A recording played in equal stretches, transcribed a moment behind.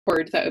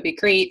board, that would be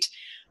great,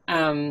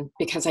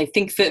 because I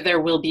think that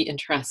there will be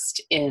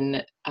interest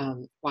in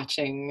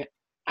watching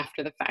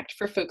after the fact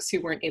for folks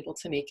who weren't able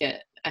to make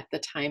it at the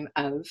time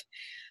of.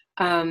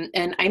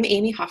 And I'm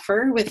Amy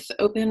Hofer with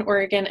Open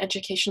Oregon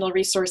Educational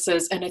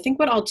Resources, and I think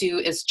what I'll do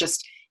is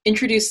just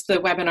introduce the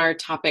webinar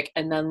topic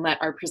and then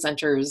let our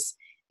presenters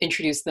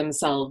introduce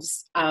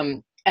themselves.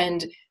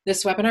 And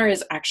this webinar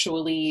is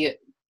actually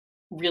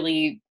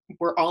really,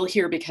 we're all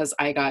here because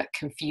I got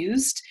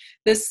confused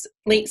this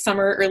late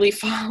summer, early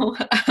fall,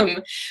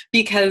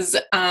 because,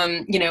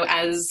 you know,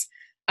 as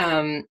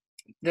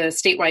the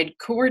statewide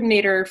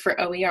coordinator for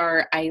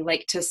OER, I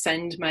like to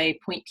send my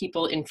point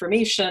people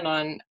information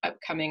on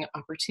upcoming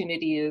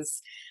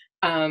opportunities.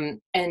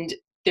 And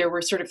there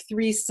were sort of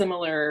three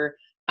similar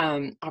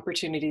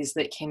opportunities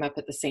that came up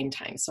at the same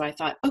time. So I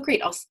thought, oh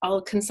great,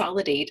 I'll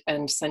consolidate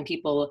and send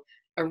people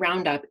a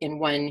roundup in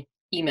one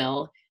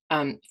email.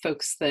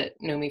 Folks that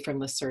know me from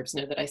listservs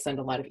know that I send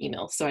a lot of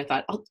emails. So I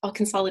thought I'll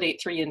consolidate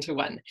three into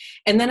one.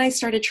 And then I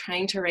started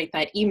trying to write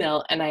that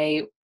email, and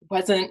I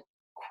wasn't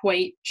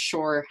quite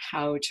sure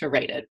how to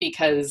write it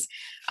because,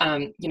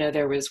 you know,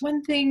 there was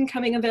one thing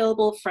coming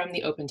available from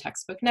the Open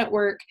Textbook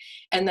Network,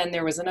 and then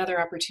there was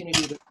another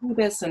opportunity with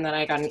Rebus, and then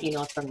I got an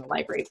email from the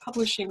Library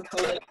Publishing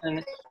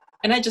Coalition,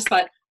 and I just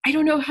thought, I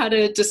don't know how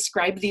to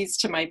describe these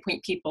to my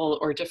point people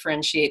or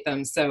differentiate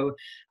them. So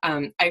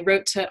I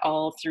wrote to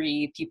all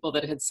three people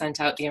that had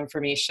sent out the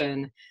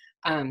information.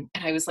 And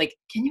I was like,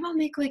 can you all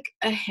make like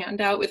a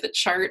handout with a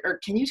chart, or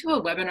can you do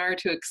a webinar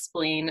to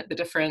explain the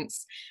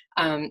difference?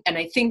 And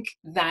I think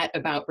that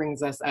about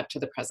brings us up to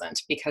the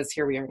present, because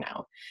here we are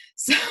now.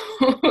 So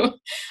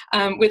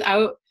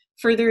without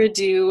further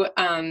ado,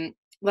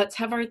 let's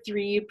have our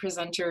three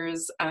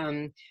presenters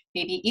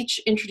maybe each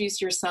introduce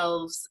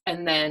yourselves,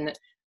 and then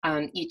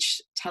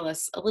each tell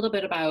us a little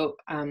bit about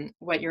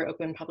what your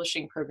open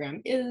publishing program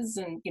is,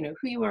 and you know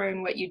who you are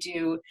and what you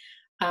do.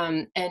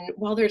 And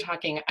while they're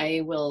talking,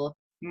 I will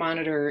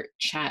monitor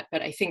chat,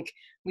 but I think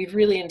we've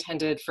really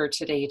intended for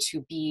today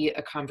to be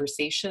a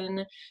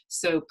conversation.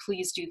 So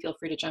please do feel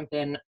free to jump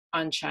in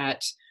on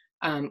chat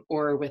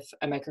or with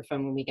a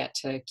microphone when we get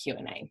to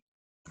Q&A.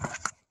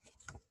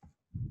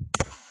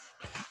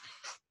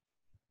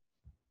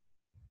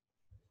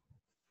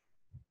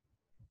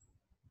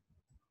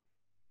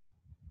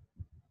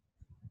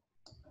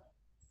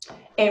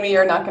 Amy,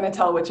 you're not going to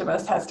tell which of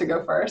us has to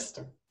go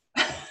first.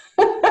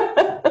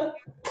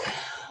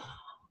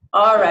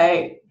 All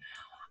right.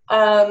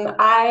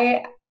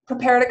 I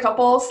prepared a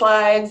couple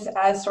slides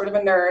as sort of a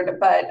nerd,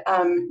 but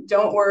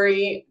don't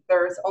worry,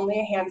 there's only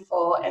a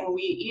handful, and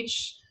we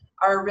each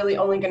are really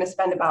only going to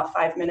spend about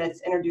 5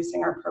 minutes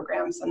introducing our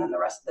programs, and then the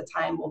rest of the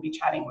time we'll be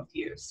chatting with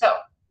you. So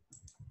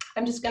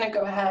I'm just going to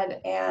go ahead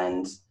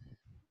and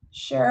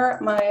share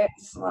my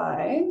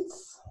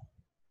slides.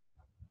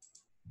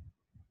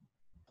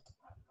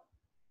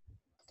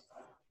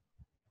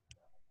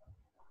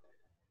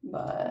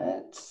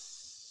 But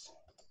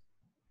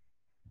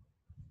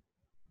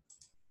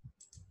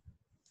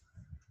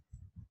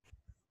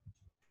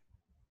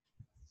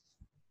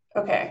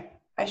okay,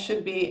 I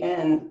should be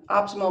in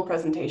optimal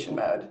presentation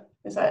mode.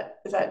 Is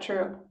that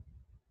true?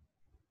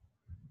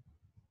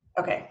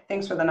 Okay,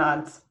 thanks for the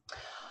nods.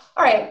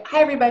 All right,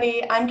 hi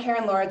everybody, I'm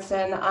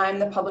Lauritsen. I'm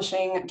the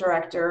publishing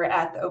director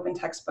at the Open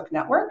Textbook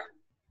Network.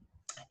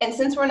 And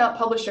since we're not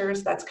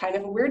publishers, that's kind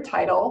of a weird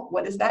title.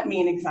 What does that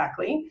mean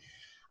exactly?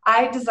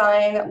 I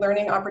design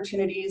learning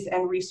opportunities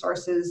and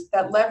resources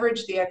that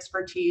leverage the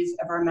expertise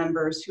of our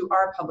members who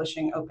are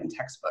publishing open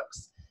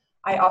textbooks.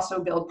 I also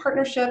build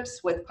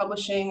partnerships with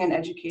publishing and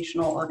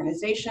educational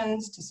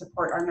organizations to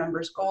support our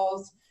members'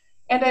 goals,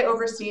 and I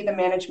oversee the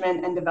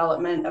management and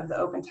development of the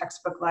Open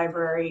Textbook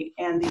Library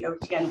and the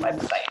OTN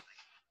website.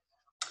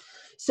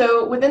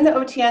 So within the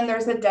OTN,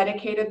 there's a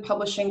dedicated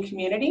publishing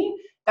community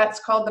that's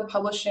called the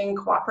Publishing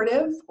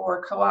Cooperative,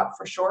 or co-op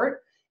for short,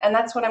 and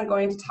that's what I'm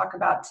going to talk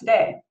about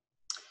today.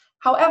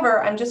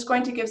 However, I'm just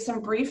going to give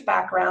some brief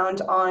background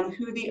on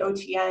who the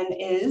OTN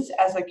is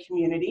as a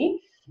community.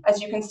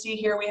 As you can see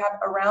here, we have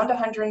around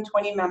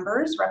 120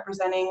 members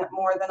representing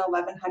more than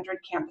 1,100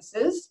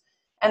 campuses,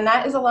 and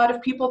that is a lot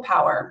of people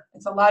power.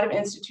 It's a lot of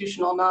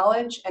institutional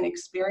knowledge and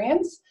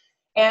experience,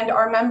 and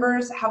our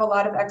members have a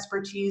lot of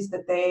expertise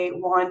that they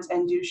want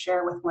and do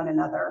share with one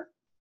another.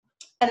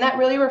 And that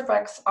really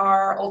reflects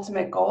our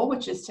ultimate goal,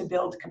 which is to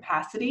build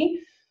capacity.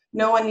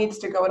 No one needs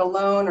to go it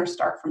alone or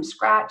start from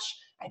scratch.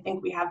 I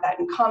think we have that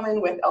in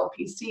common with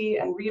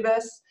LPC and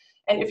Rebus.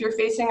 And if you're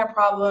facing a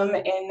problem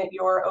in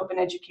your open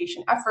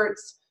education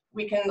efforts,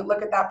 we can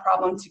look at that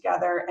problem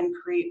together and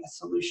create a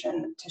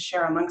solution to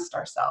share amongst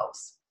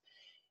ourselves.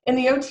 In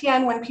the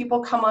OTN, when people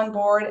come on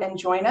board and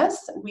join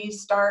us, we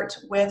start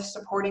with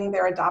supporting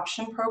their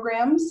adoption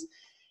programs.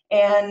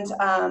 And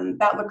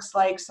that looks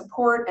like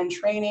support and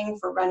training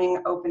for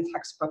running open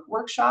textbook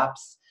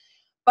workshops.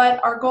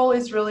 But our goal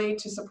is really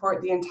to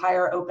support the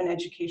entire open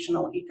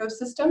educational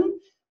ecosystem,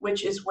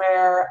 which is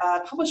where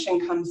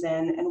publishing comes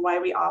in and why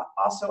we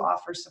also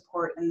offer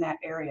support in that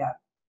area.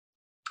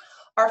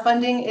 Our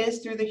funding is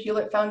through the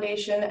Hewlett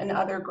Foundation and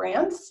other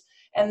grants,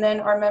 And then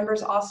our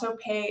members also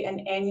pay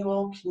an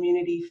annual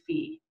community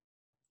fee.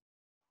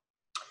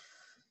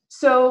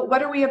 So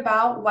what are we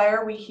about? Why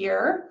are we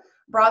here?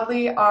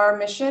 Broadly, our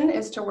mission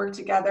is to work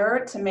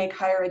together to make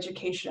higher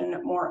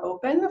education more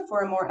open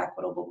for a more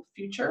equitable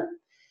future.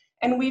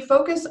 And we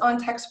focus on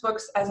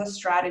textbooks as a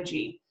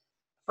strategy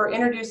for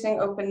introducing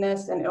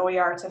openness and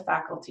OER to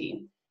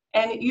faculty.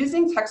 And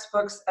using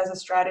textbooks as a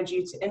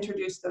strategy to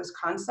introduce those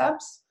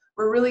concepts,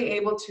 we're really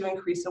able to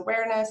increase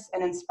awareness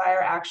and inspire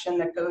action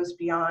that goes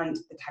beyond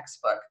the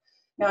textbook.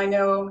 Now I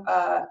know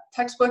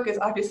textbook is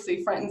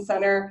obviously front and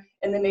center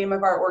in the name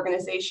of our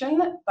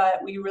organization,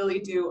 but we really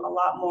do a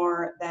lot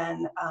more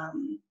than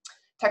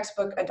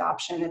textbook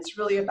adoption. It's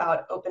really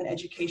about open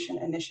education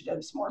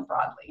initiatives more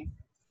broadly.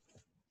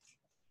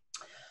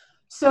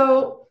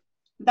 So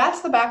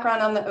that's the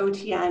background on the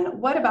OTN.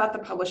 What about the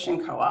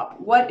publishing co-op?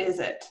 What is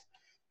it?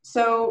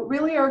 So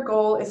really our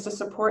goal is to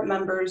support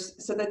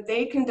members so that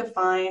they can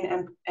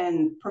define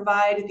and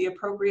provide the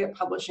appropriate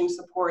publishing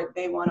support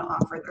they want to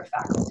offer their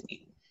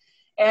faculty.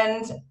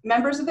 And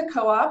members of the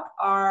co-op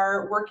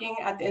are working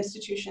at the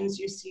institutions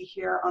you see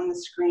here on the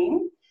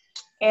screen.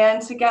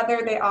 And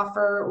together they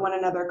offer one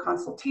another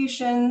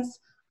consultations.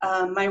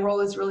 My role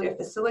is really a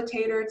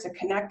facilitator to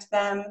connect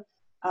them.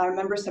 Our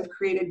members have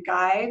created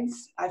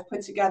guides. I've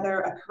put together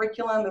a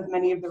curriculum of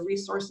many of the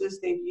resources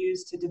they've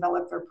used to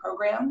develop their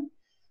program.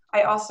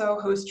 I also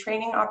host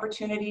training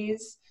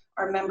opportunities.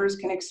 Our members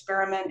can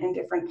experiment in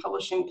different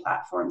publishing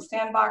platform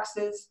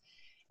sandboxes.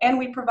 And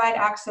we provide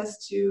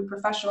access to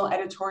professional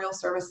editorial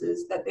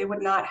services that they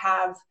would not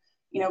have,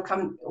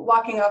 come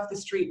walking off the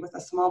street with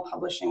a small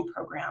publishing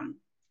program.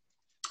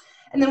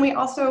 And then we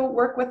also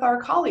work with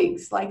our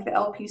colleagues like the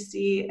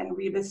LPC and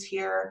Rebus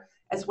here,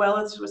 as well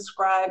as with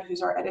Scribe,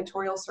 who's our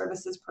editorial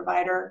services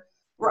provider.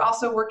 We're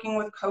also working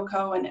with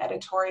COCO and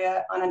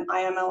Editoria on an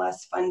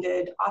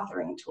IMLS-funded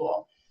authoring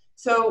tool.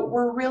 So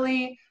we're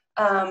really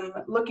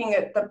looking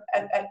at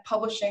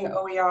publishing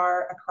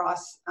OER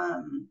across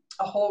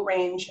a whole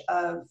range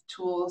of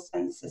tools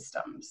and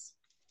systems.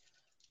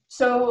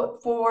 So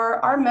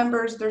for our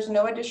members, there's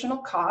no additional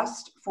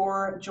cost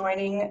for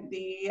joining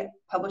the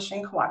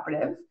publishing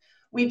cooperative.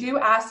 We do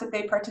ask that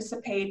they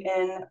participate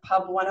in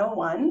Pub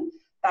 101.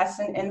 That's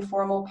an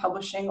informal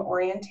publishing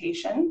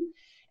orientation.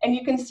 And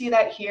you can see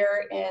that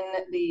here in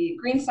the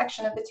green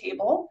section of the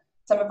table,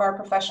 some of our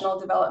professional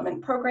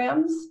development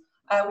programs.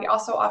 We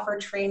also offer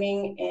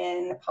training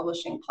in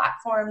publishing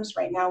platforms.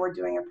 Right now we're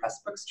doing a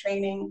Pressbooks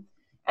training.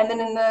 And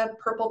then in the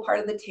purple part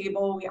of the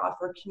table, we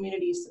offer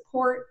community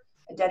support,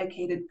 a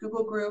dedicated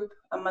Google group,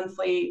 a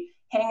monthly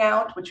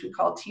hangout, which we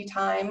call Tea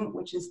Time,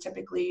 which is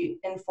typically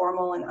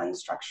informal and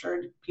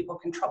unstructured. People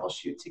can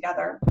troubleshoot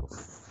together.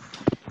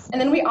 And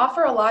then we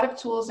offer a lot of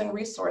tools and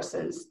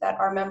resources that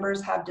our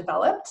members have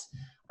developed.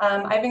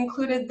 I've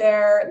included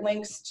there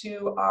links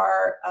to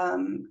our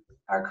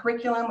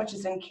curriculum, which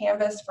is in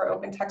Canvas for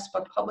open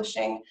textbook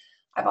publishing.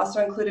 I've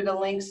also included a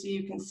link so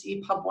you can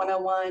see Pub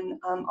 101.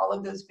 All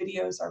of those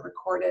videos are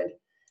recorded.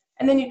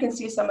 And then you can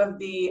see some of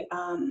the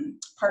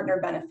partner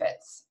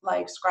benefits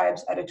like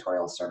Scribe's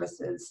editorial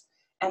services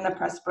and the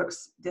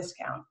Pressbooks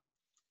discount.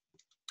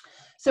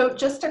 So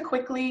just to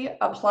quickly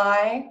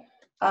apply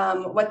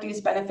what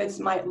these benefits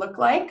might look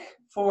like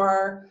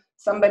for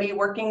somebody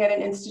working at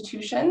an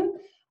institution.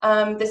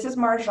 This is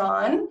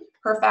Marjan.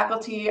 Her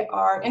faculty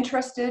are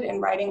interested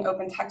in writing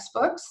open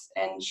textbooks,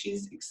 and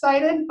she's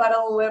excited, but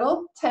a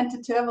little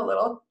tentative, a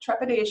little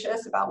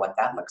trepidatious about what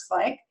that looks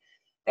like.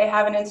 They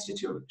have an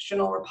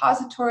institutional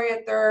repository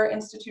at their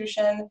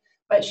institution,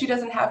 but she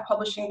doesn't have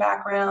publishing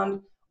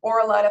background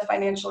or a lot of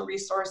financial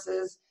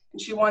resources,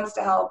 and she wants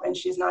to help, and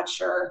she's not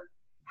sure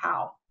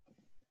how.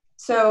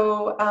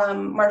 So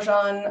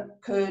Marjan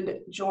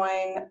could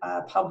join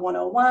Pub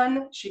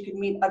 101. She could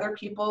meet other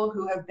people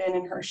who have been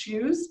in her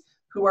shoes,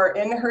 who are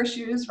in her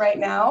shoes right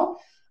now.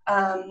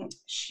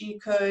 She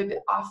could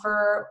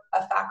offer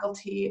a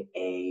faculty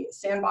a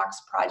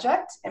sandbox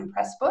project in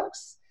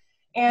Pressbooks,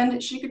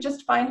 and she could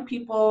just find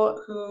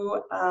people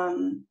who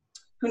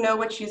know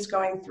what she's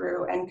going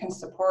through and can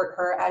support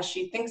her as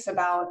she thinks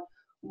about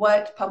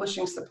what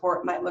publishing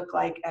support might look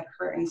like at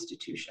her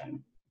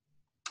institution.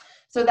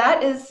 So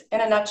that is, in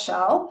a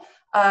nutshell,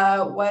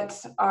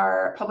 what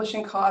our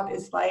publishing co-op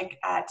is like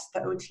at the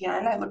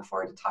OTN. I look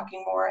forward to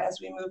talking more as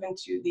we move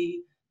into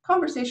the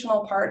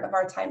conversational part of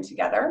our time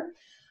together.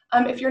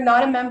 If you're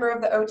not a member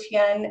of the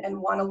OTN and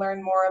want to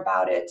learn more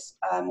about it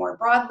more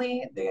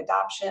broadly, the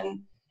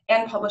adoption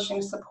and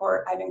publishing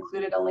support, I've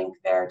included a link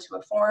there to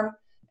a form.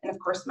 And of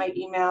course, my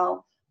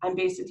email. I'm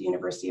based at the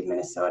University of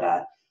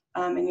Minnesota,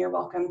 and you're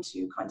welcome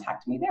to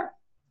contact me there.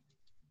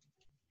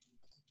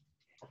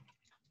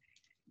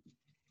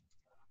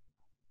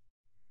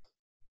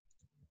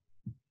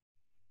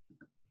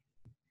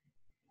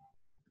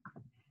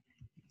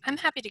 I'm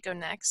happy to go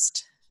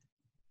next.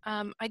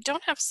 I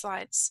don't have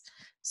slides,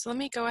 so let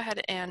me go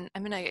ahead and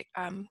I'm going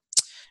to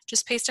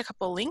just paste a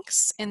couple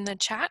links in the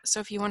chat.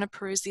 So if you want to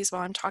peruse these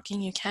while I'm talking,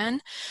 you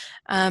can.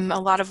 A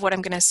lot of what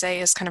I'm going to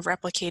say is kind of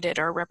replicated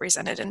or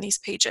represented in these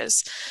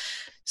pages.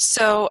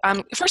 So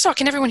first of all,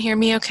 can everyone hear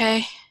me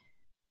okay?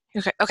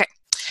 Okay.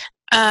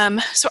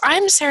 So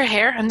I'm Sarah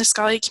Hare. I'm the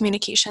Scholarly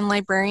Communication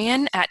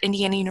Librarian at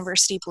Indiana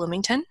University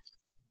Bloomington.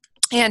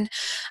 And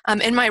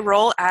in my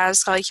role as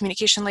Scholarly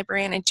Communication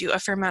Librarian, I do a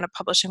fair amount of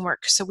publishing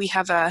work. So we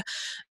have a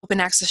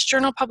open access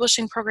journal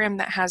publishing program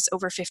that has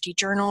over 50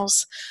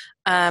 journals.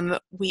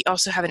 We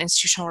also have an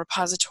institutional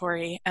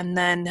repository. And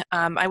then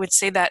I would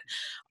say that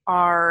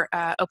our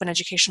open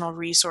educational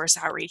resource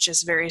outreach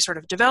is very sort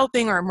of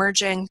developing or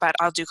emerging, but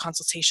I'll do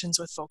consultations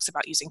with folks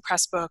about using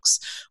Pressbooks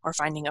or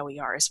finding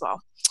OER as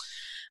well.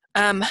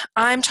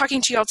 I'm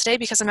talking to you all today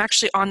because I'm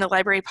actually on the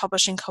Library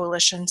Publishing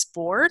Coalition's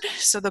board.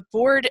 So the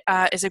board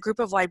is a group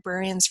of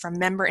librarians from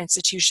member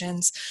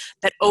institutions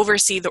that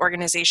oversee the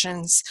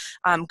organization's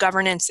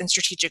governance and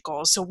strategic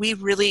goals. So we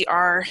really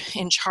are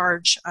in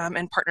charge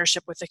in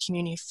partnership with the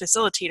community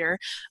facilitator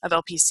of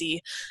LPC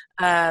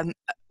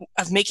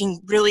of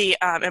making really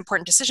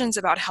important decisions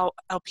about how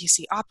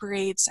LPC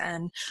operates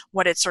and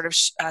what its sort of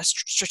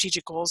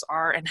strategic goals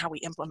are and how we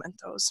implement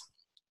those.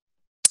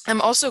 I'm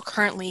also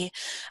currently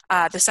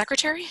the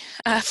secretary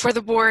for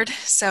the board,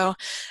 so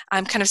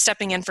I'm kind of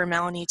stepping in for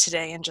Melanie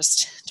today and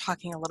just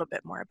talking a little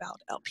bit more about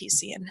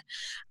LPC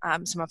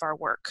and some of our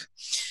work.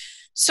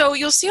 So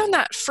you'll see on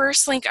that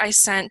first link I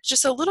sent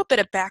just a little bit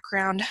of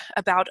background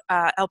about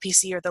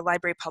LPC, or the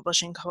Library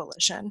Publishing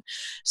Coalition.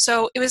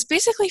 So it was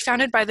basically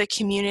founded by the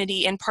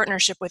community in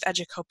partnership with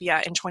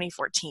Educopia in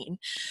 2014.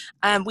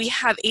 We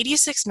have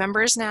 86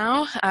 members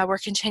now. We're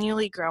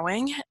continually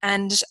growing,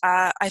 and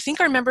I think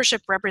our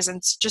membership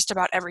represents just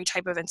about every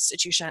type of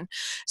institution.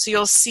 So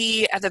you'll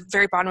see at the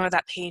very bottom of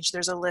that page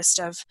there's a list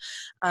of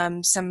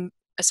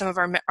some of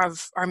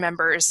our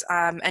members,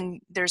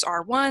 and there's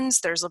R1s,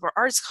 there's liberal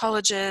arts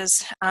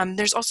colleges,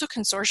 there's also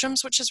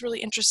consortiums, which is really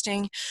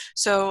interesting.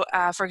 So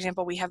for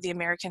example, we have the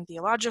American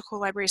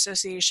Theological Library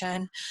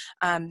Association.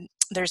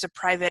 There's a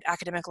private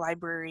academic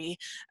library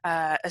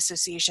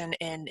association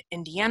in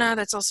Indiana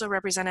that's also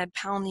represented,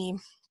 PALNI.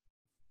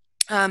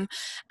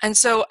 And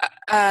so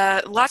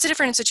lots of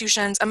different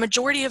institutions, a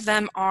majority of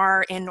them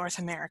are in North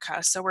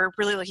America. So we're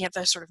really looking at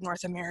the sort of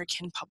North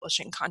American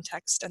publishing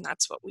context, and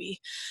that's what we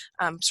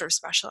sort of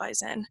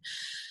specialize in.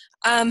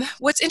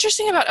 What's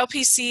interesting about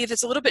LPC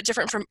that's a little bit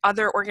different from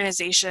other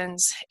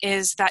organizations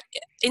is that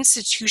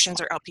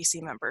institutions are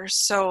LPC members,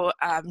 so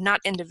not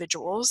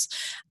individuals,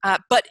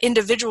 but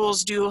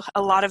individuals do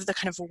a lot of the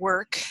kind of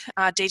work,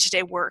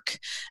 day-to-day work,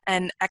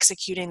 and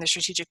executing the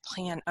strategic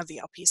plan of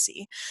the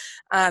LPC.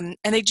 And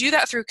they do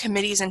that through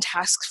committees and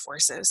task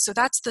forces. So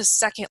that's the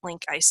second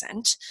link I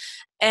sent.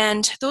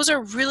 And those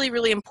are really,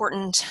 really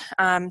important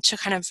to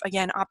kind of,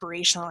 again,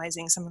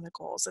 operationalizing some of the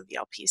goals of the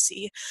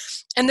LPC.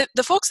 And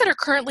the folks that are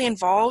currently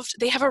involved,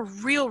 they have a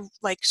real,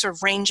 like, sort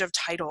of range of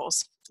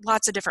titles.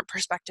 Lots of different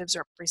perspectives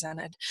are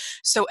represented.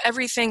 So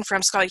everything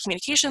from scholarly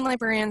communication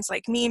librarians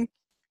like me,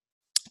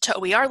 to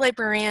OER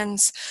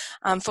librarians,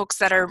 folks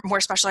that are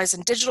more specialized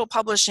in digital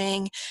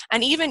publishing,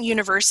 and even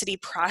university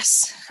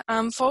press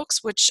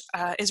folks, which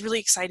is really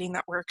exciting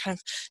that we're kind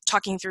of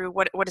talking through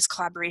what does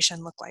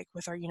collaboration look like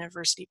with our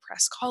university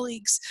press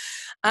colleagues.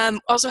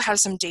 Also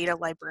have some data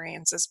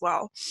librarians as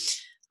well.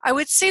 I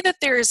would say that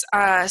there's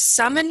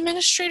some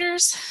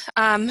administrators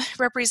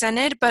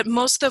represented, but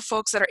most of the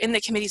folks that are in the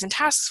committees and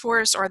task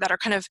force, or that are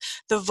kind of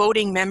the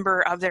voting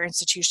member of their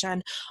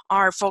institution,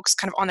 are folks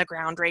kind of on the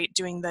ground, right,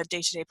 doing the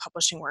day-to-day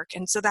publishing work.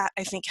 And so that,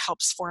 I think,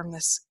 helps form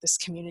this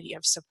community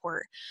of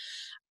support.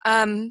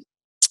 I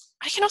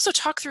can also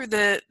talk through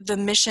the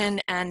mission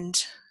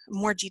and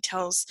more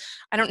details.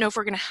 I don't know if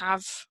we're going to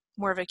have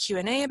more of a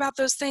Q&A about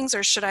those things,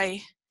 or should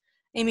I,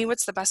 Amy,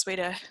 what's the best way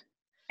to?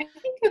 I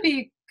think it'd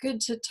be good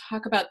to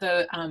talk about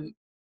the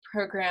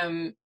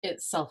program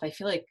itself. I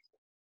feel like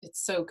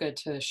it's so good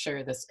to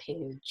share this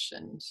page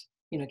and,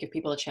 you know, give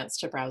people a chance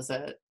to browse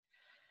it.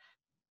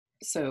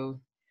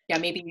 So yeah,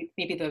 maybe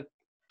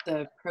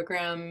the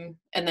program,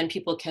 and then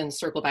people can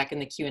circle back in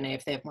the Q&A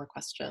if they have more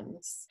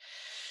questions.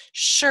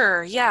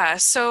 Sure, yeah.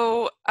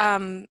 So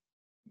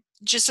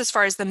just as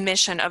far as the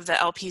mission of the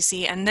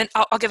LPC, and then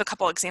I'll give a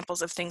couple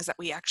examples of things that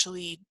we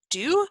actually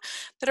do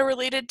that are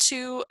related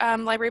to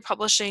library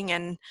publishing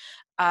and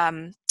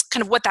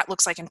kind of what that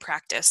looks like in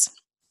practice.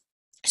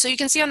 So you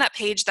can see on that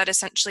page that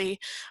essentially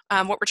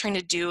what we're trying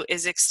to do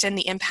is extend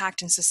the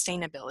impact and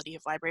sustainability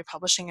of library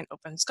publishing and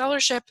open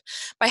scholarship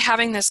by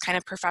having this kind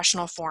of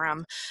professional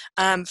forum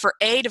for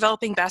A,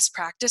 developing best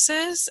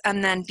practices,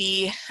 and then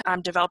B,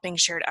 developing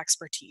shared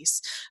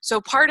expertise. So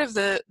part of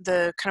the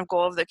kind of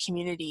goal of the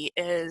community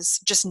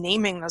is just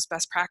naming those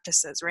best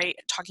practices, right?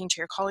 Talking to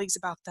your colleagues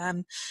about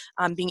them,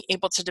 being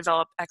able to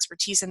develop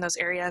expertise in those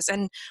areas,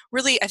 and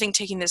really, I think,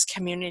 taking this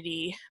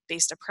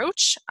community-based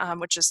approach,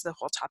 which is the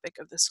whole topic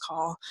of this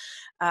call,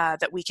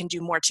 that we can do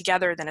more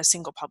together than a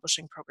single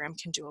publishing program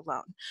can do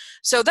alone.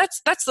 So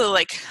that's the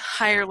like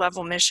higher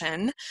level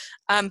mission.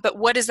 But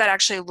what does that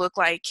actually look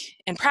like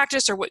in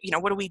practice, or what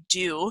do we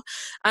do?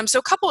 So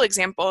a couple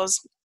examples.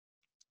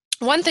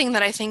 One thing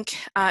that I think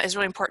is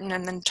really important,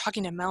 and then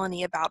talking to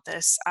Melanie about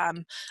this, I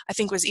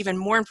think was even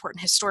more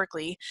important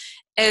historically,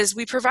 is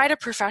we provide a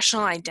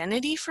professional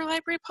identity for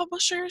library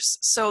publishers.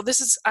 So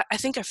this is, I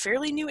think, a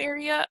fairly new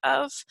area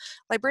of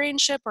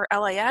librarianship, or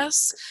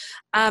LIS.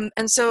 And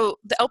so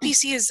the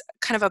LPC is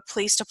kind of a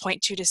place to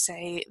point to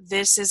say,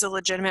 this is a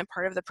legitimate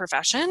part of the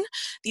profession.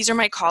 These are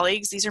my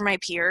colleagues, these are my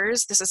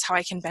peers, this is how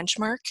I can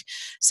benchmark.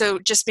 So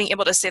just being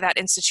able to say that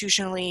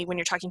institutionally when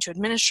you're talking to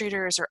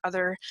administrators or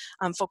other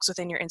folks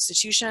within your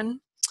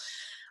institution.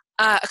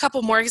 A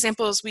couple more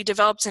examples, we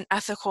developed an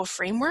ethical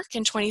framework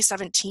in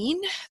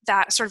 2017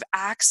 that sort of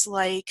acts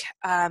like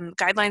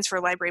guidelines for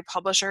library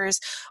publishers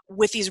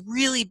with these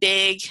really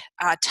big,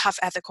 tough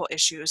ethical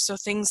issues. So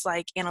things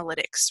like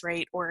analytics,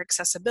 right, or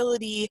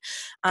accessibility,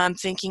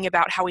 thinking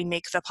about how we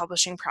make the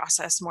publishing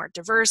process more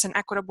diverse and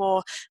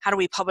equitable, how do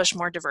we publish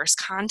more diverse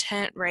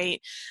content, right?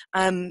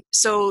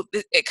 So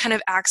it kind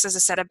of acts as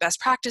a set of best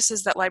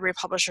practices that library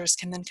publishers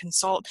can then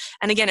consult.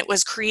 And again, it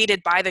was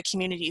created by the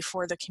community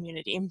for the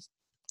community.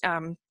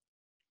 A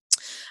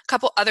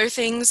couple other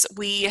things,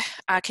 we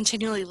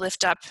continually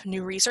lift up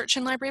new research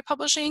in library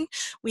publishing.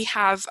 We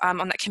have on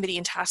that committee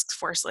and task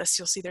force list,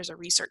 you'll see there's a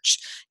research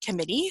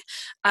committee.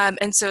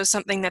 And so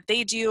something that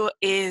they do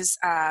is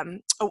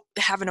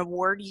have an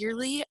award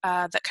yearly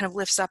that kind of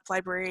lifts up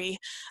library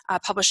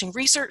publishing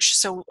research.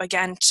 So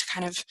again, to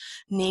kind of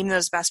name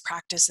those best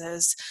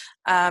practices.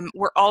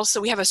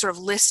 We have a sort of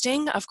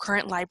listing of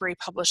current library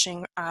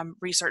publishing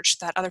research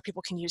that other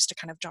people can use to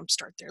kind of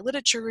jumpstart their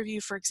literature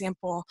review, for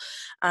example,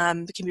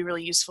 that can be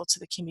really useful to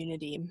the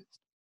community.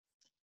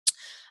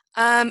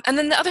 And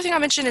then the other thing I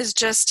mentioned is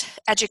just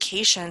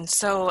education.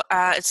 So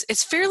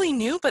it's fairly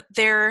new, but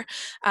there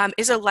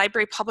is a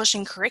library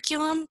publishing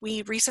curriculum.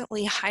 We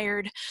recently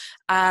hired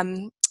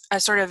a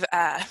sort of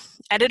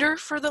editor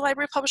for the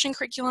library publishing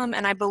curriculum,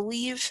 and I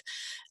believe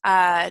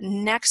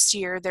next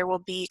year there will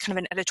be kind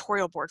of an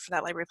editorial board for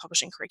that library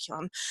publishing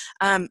curriculum.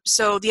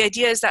 So the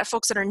idea is that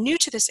folks that are new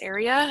to this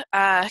area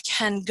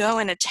can go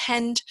and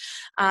attend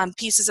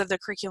pieces of the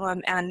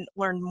curriculum and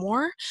learn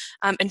more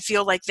and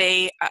feel like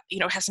they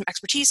have some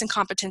expertise and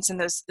competence in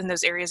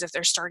those areas if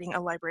they're starting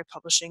a library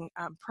publishing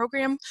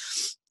program.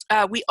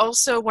 We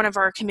also, one of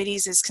our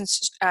committees is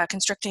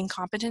constructing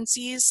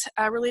competencies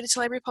related to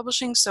library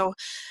publishing. So,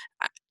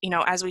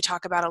 as we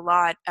talk about a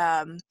lot,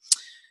 are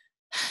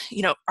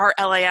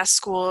LIS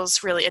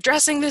schools really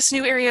addressing this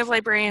new area of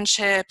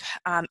librarianship?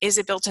 Is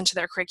it built into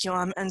their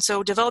curriculum? And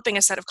so developing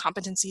a set of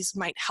competencies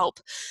might help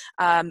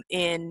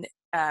in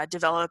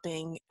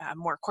developing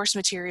more course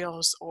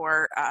materials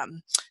or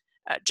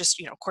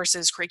just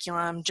courses,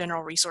 curriculum,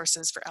 general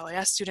resources for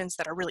LIS students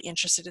that are really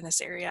interested in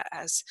this area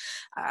as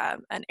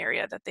an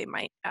area that they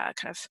might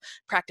kind of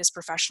practice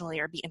professionally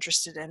or be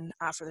interested in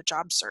for the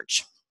job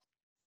search.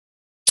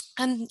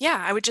 And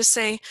yeah, I would just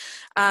say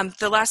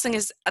the last thing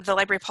is the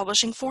Library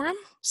Publishing Forum.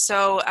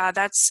 So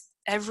that's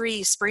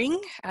every spring,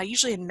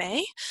 usually in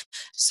May.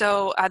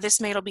 So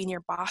this May it'll be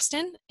near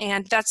Boston,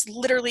 and that's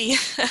literally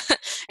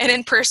an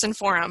in-person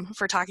forum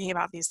for talking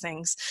about these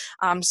things.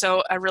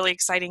 So a really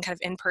exciting kind of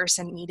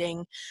in-person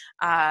meeting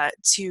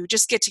to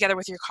just get together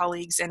with your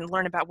colleagues and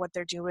learn about what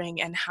they're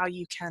doing and how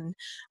you can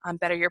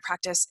better your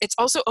practice. It's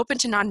also open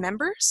to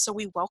non-members, so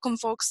we welcome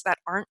folks that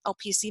aren't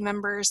LPC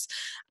members.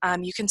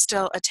 You can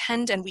still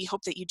attend, and we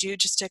hope that you do,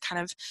 just to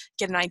kind of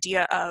get an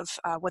idea of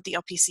what the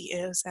LPC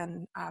is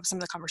and some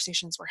of the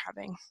conversations we're having.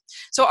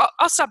 So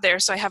I'll stop there.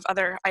 So I have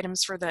other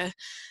items for the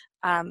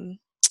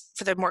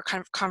more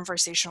kind of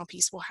conversational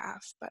piece we'll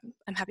have, but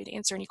I'm happy to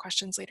answer any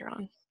questions later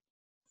on.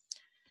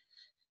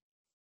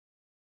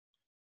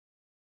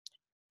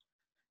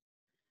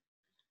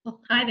 Well,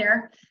 hi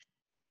there.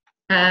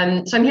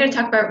 So I'm here to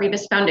talk about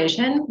Rebus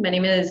Foundation. My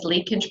name is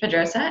Leigh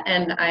Kinch-Pedrosa,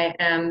 and I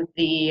am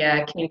the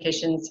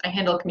I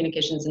handle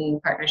communications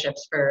and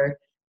partnerships for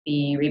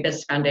the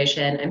Rebus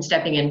Foundation. I'm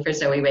stepping in for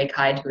Zoe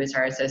Wake-Hyde, who is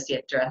our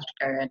associate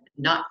director and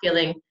not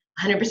feeling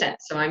 100%.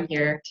 So I'm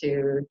here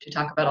to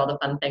talk about all the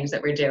fun things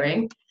that we're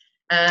doing.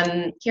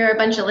 Here are a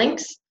bunch of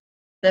links.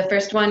 The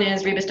first one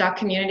is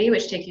rebus.community,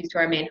 which takes you to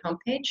our main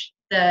homepage.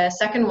 The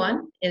second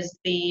one is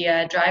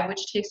the drive,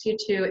 which takes you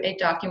to a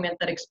document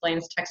that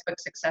explains Textbook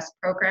Success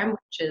Program,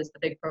 which is the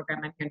big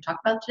program I'm here to talk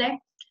about today.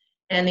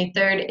 And the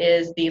third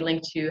is the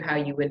link to how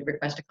you would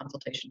request a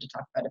consultation to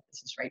talk about if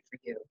this is right for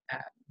you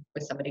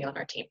with somebody on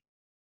our team.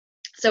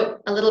 So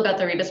a little about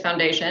the Rebus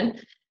Foundation.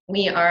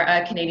 We are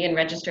a Canadian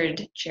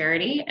registered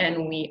charity,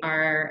 and we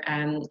are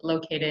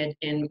located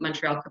in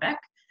Montreal, Quebec.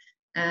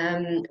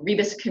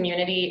 Rebus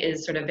Community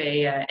is sort of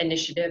a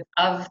initiative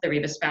of the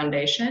Rebus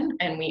Foundation,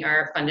 and we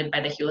are funded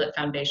by the Hewlett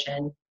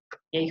Foundation.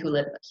 Yay,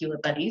 Hewlett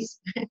buddies.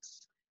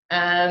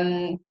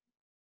 A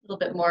little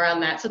bit more on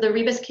that. So the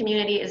Rebus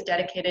Community is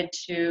dedicated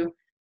to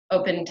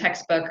open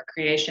textbook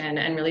creation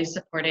and really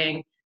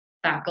supporting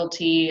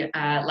faculty,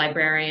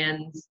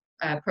 librarians,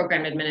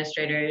 program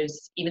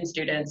administrators, even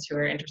students who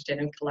are interested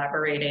in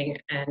collaborating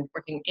and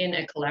working in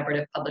a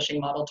collaborative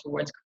publishing model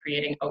towards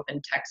creating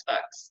open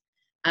textbooks.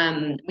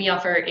 We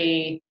offer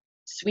a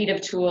suite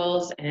of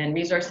tools and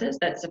resources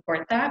that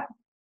support that.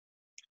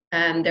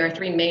 There are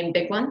three main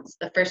big ones.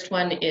 The first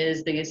one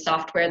is the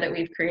software that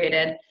we've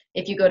created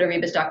If you go to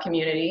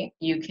rebus.community,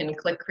 you can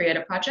click create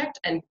a project,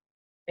 and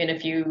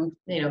if you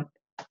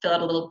fill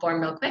out a little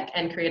form real quick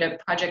and create a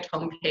project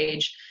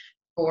homepage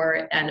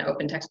for an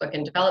open textbook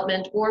in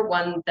development, or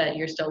one that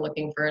you're still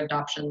looking for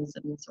adoptions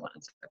and so on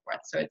and so forth.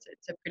 So it's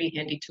a pretty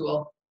handy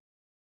tool.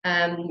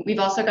 We've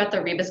also got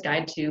the Rebus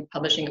Guide to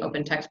Publishing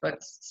Open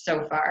Textbooks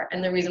so far.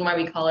 And the reason why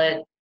we call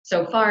it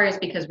so far is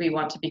because we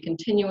want to be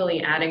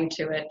continually adding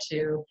to it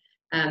to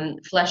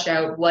flesh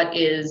out what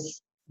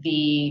is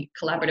the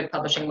collaborative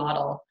publishing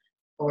model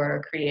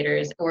for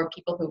creators or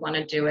people who want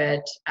to do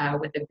it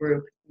with a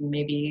group,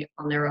 maybe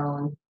on their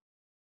own.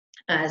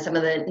 Some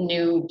of the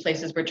new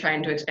places we're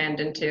trying to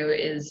expand into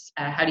is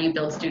how do you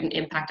build student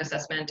impact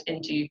assessment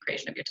into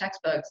creation of your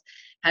textbooks?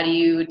 How do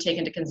you take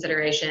into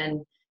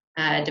consideration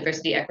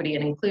diversity, equity,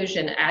 and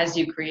inclusion as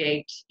you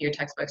create your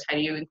textbooks? How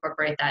do you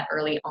incorporate that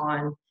early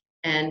on?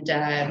 And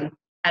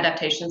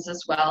adaptations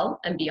as well,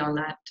 and beyond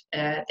that,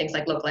 things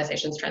like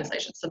localizations,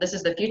 translations. So this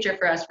is the future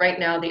for us. Right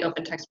now, the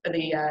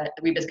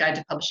Rebus Guide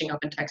to Publishing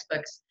Open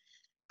Textbooks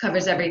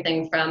covers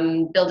everything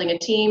from building a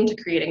team to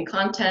creating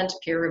content,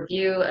 peer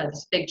review,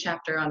 this big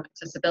chapter on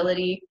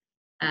accessibility,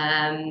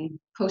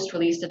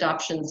 post-release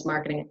adoptions,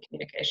 marketing, and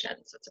communication.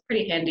 So it's a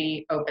pretty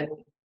handy open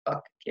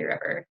book if you're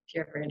ever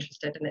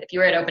interested in it. If you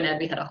were at Open Ed,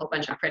 we had a whole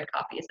bunch of print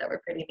copies that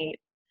were pretty neat.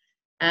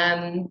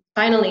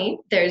 Finally,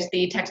 there's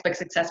the Textbook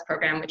Success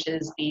Program, which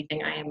is the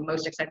thing I am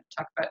most excited to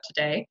talk about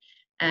today.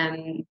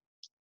 In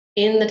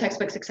the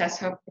Textbook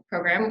Success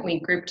Program, we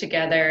group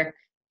together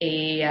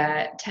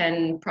a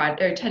 10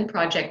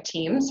 project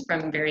teams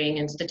from varying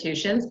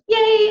institutions.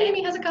 Yay,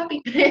 Amy has a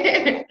copy.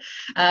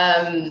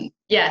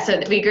 Yeah,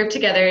 so we group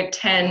together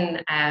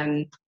 10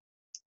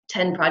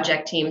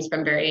 project teams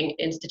from varying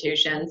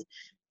institutions.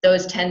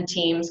 Those 10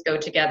 teams go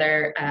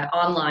together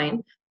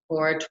online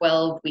for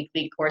 12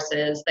 weekly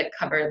courses that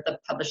cover the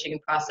publishing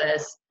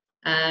process,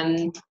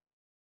 kind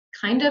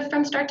of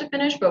from start to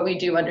finish, but we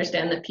do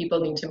understand that people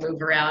need to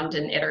move around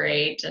and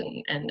iterate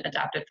and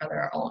adapt it for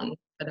their own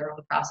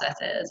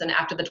processes. And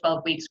after the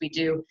 12 weeks, we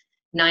do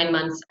 9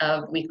 months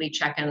of weekly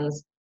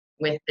check-ins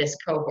with this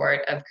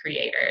cohort of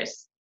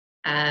creators.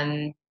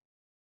 The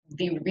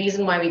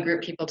reason why we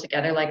group people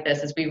together like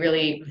this is we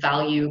really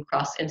value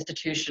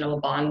cross-institutional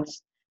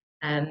bonds.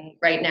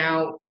 Right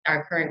now,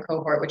 our current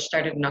cohort, which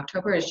started in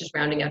October, is just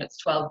rounding out its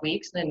 12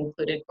 weeks and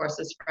included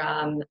courses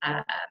from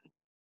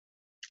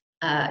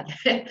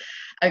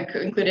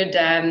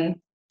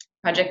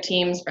project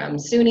teams from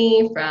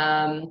SUNY,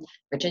 from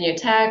Virginia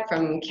Tech,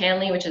 from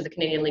CANLI, which is the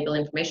Canadian Legal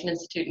Information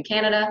Institute in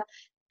Canada,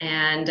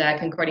 and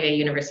Concordia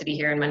University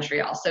here in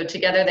Montreal. So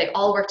together, they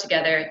all work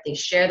together, they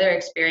share their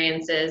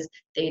experiences,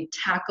 they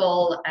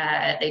tackle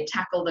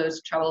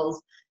those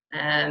troubles,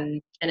 and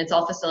it's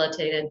all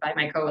facilitated by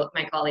my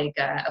colleague,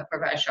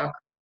 Apurva Ashok.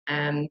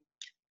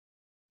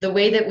 The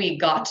way that we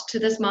got to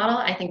this model,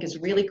 I think, is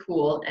really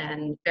cool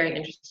and very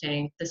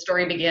interesting. The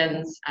story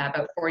begins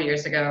about 4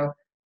 years ago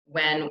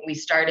when we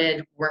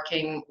started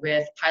working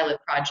with pilot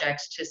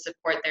projects to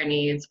support their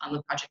needs on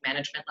the project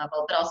management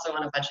level, but also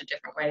on a bunch of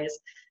different ways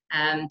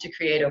to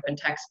create open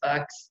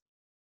textbooks.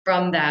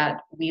 From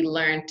that, we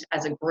learned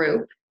as a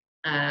group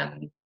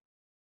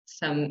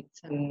some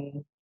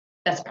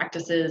best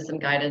practices, some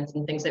guidance,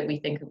 and things that we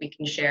think we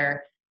can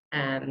share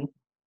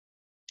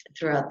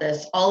throughout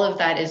this. All of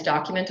that is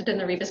documented in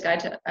the Rebus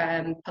Guide to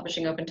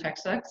Publishing Open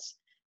Textbooks,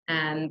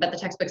 but the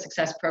Textbook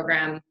Success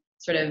Program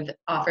sort of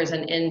offers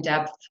an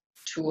in-depth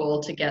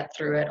tool to get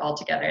through it all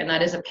together, and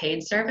that is a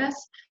paid service.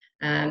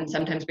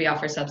 Sometimes we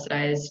offer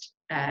subsidized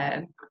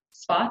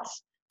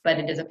spots, but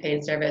it is a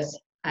paid service.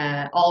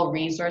 All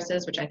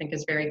resources, which I think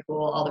is very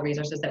cool, all the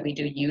resources that we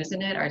do use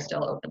in it are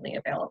still openly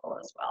available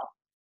as well.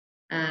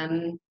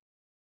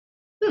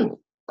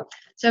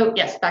 So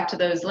yes, back to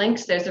those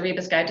links. There's the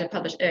Rebus Guide to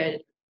Publish,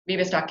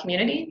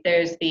 Rebus.community.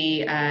 There's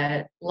the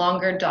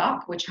longer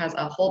doc, which has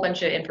a whole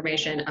bunch of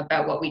information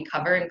about what we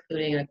cover,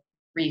 including a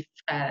brief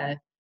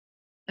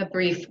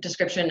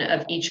description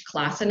of each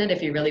class in it,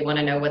 if you really want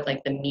to know what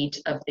like the meat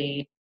of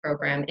the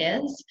program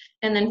is.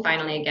 And then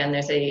finally, again,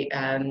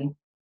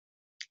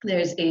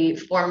 there's a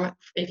form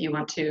if you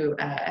want to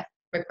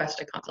request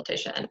a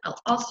consultation. I'll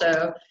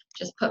also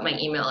just put my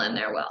email in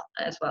there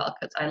as well,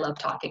 because I love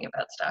talking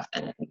about stuff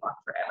and it can walk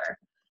forever.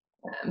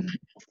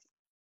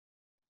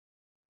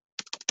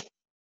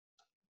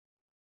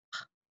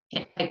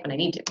 Can't type when I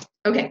need to.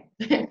 Okay,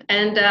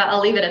 and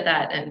I'll leave it at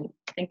that. And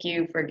thank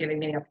you for giving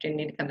me the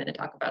opportunity to come in and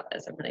talk about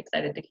this. I'm really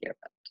excited to hear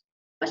about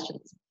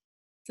questions.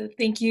 So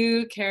thank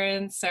you,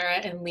 Karen, Sarah,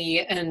 and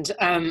Leigh. And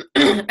I'm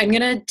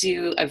going to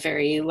do a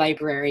very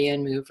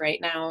librarian move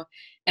right now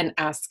and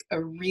ask a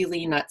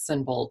really nuts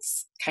and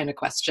bolts kind of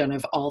question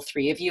of all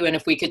three of you. And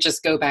if we could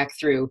just go back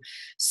through.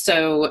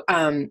 So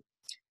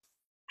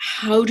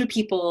how do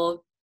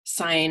people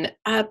sign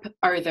up?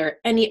 Are there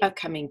any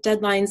upcoming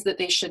deadlines that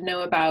they should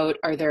know about?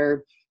 Are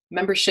there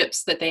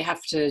memberships that they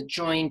have to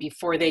join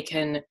before they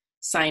can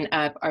sign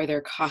up? Are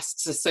there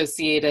costs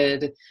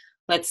associated?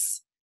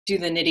 Let's do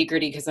the nitty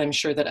gritty, because I'm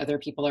sure that other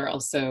people are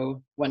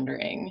also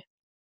wondering.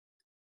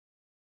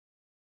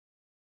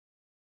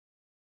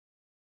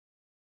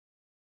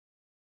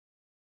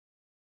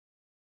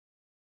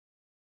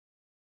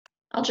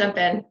 I'll jump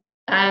in.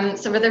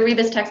 So for the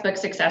Rebus Textbook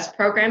Success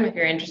Program, if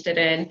you're interested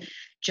in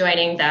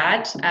joining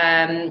that,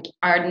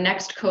 our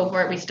next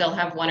cohort, we still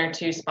have 1 or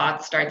 2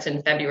 spots, starts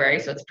in February,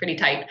 so it's pretty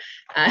tight.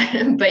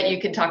 But you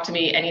can talk to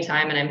me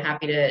anytime, and I'm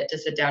happy to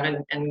sit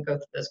down and go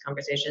through those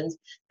conversations.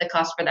 The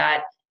cost for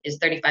that is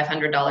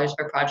 $3,500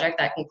 per project.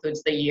 That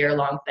includes the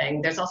year-long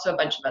thing. There's also a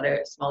bunch of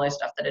other smaller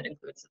stuff that it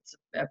includes,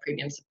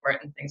 premium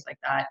support and things like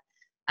that.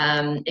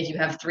 If you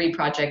have 3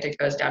 projects, it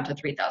goes down to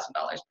 $3,000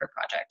 per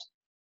project.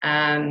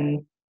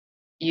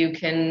 You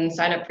can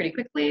sign up pretty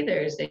quickly.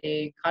 There's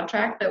a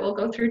contract that we'll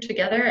go through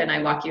together, and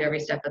I walk you every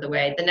step of the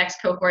way. The next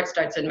cohort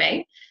starts in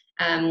May.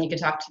 You can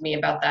talk to me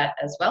about that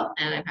as well,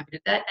 and I'm happy to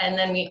do that. And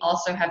then we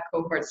also have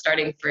cohorts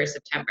starting for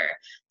September.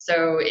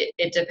 So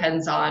it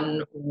depends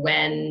on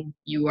when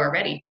you are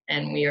ready,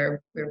 and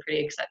we're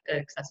pretty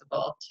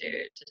accessible to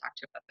talk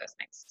to about those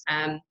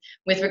things.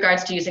 With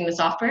regards to using the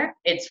software,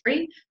 it's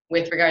free.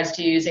 With regards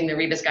to using the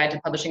Rebus Guide to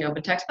Publishing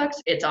Open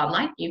Textbooks, it's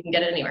online. You can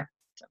get it anywhere.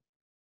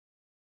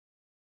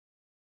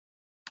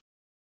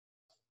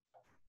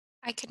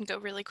 I can go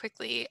really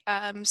quickly,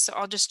 so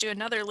I'll just do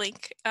another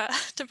link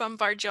to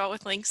bombard you all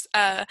with links.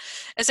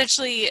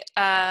 Essentially,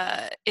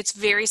 it's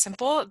very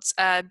simple. It's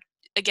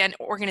again,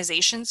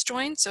 organizations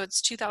join, so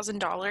it's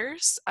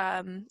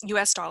 $2,000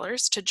 US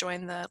dollars to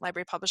join the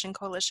Library Publishing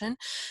Coalition.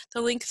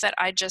 The link that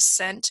I just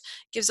sent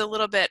gives a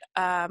little bit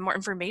more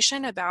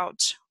information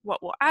about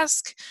what we'll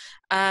ask.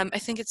 I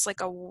think it's like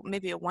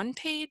maybe a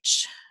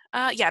 1-page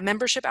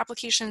membership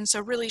application.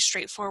 So really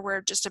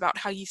straightforward, just about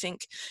how you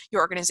think your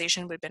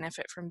organization would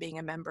benefit from being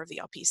a member of the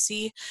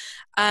LPC.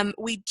 I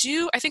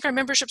think our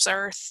memberships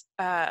are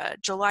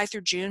July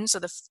through June, so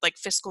the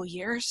fiscal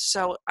year.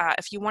 So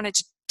if you wanted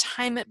to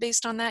time it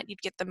based on that,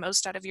 you'd get the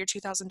most out of your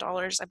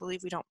 $2,000. I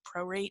believe we don't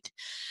prorate.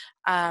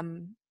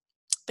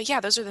 But yeah,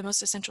 those are the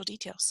most essential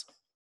details.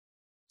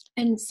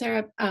 And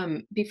Sarah,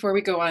 before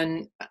we go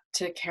on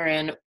to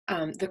Karen,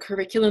 the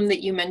curriculum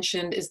that you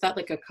mentioned, is that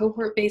like a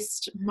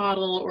cohort-based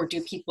model, or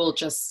do people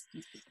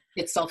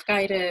it's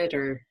self-guided,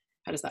 or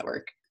how does that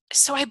work?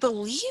 So I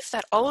believe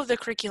that all of the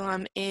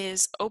curriculum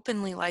is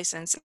openly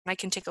licensed. And I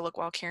can take a look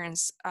while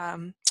Karen's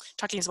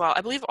talking as well.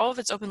 I believe all of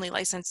it's openly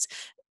licensed.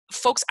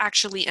 Folks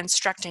actually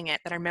instructing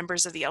it that are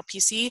members of the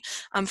LPC.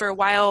 For a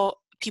while,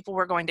 people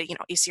were going to,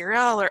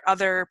 ACRL or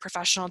other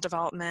professional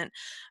development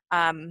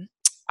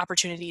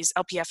opportunities,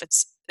 LPF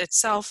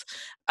itself,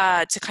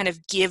 to kind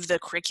of give the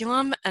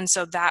curriculum, and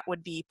so that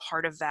would be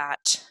part of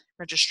that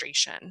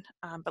registration.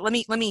 But let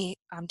me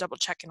double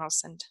check, and I'll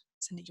send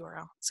a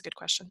URL. It's a good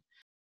question.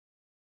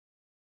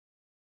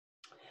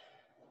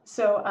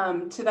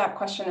 So to that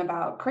question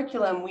about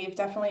curriculum, we've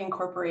definitely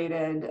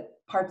incorporated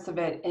parts of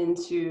it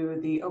into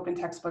the open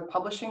textbook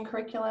publishing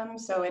curriculum.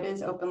 So it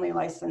is openly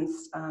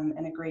licensed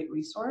and a great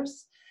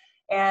resource.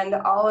 And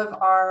all of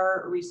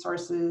our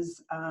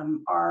resources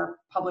are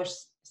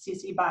published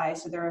CC BY,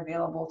 so they're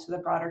available to the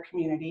broader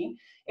community.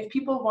 If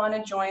people want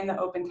to join the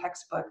Open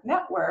Textbook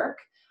Network,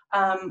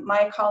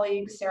 my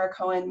colleague Sarah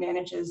Cohen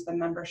manages the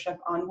membership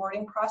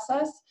onboarding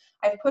process.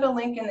 I've put a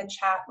link in the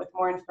chat with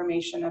more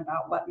information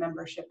about what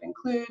membership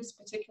includes,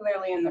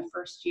 particularly in the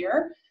first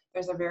year.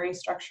 There's a very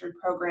structured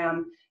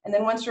program. And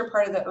then once you're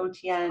part of the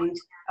OTN,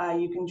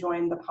 you can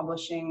join the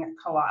publishing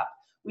co-op.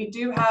 We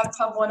do have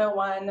Pub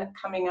 101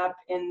 coming up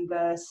in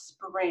the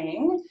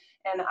spring,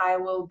 and I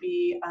will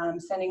be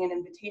sending an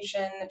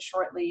invitation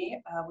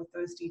shortly with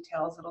those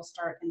details. It'll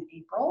start in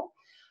April.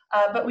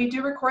 But we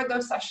do record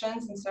those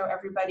sessions, and so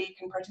everybody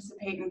can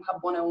participate in Pub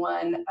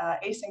 101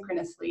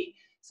 asynchronously.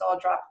 So I'll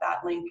drop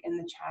that link in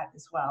the chat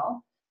as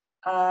well.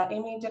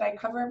 Amy, did I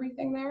cover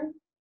everything there?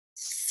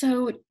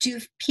 So do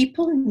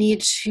people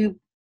need to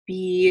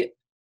be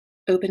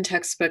Open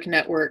Textbook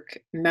Network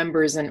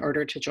members in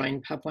order to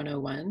join Pub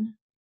 101?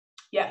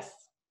 Yes.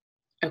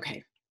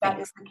 Okay. That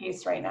is the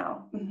case right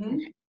now. Mm-hmm.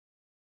 Okay.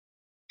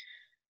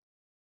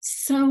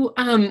 So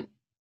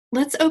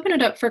let's open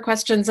it up for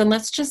questions, and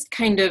let's just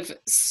kind of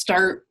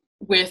start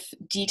with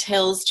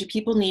details. Do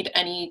people need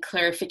any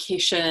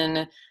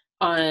clarification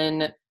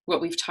on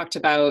what we've talked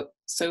about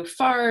so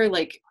far,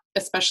 like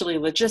especially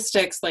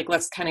logistics? Like,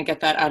 let's kind of get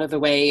that out of the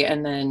way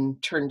and then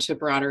turn to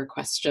broader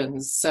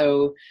questions.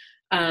 So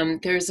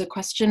there's a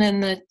question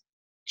in the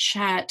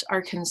chat.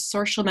 Are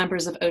consortial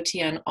members of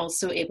OTN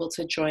also able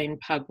to join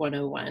Pub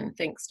 101?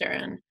 Thanks,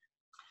 Darren.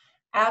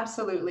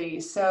 Absolutely.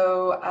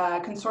 So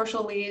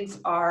consortial leads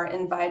are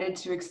invited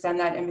to extend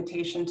that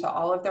invitation to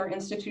all of their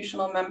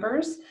institutional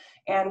members.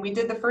 And we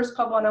did the first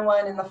Pub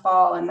 101 in the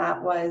fall, and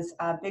that was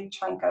a big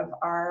chunk of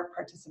our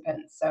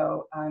participants.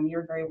 So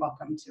you're very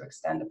welcome to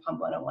extend a Pub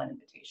 101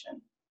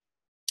 invitation.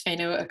 I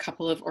know a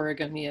couple of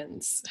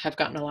Oregonians have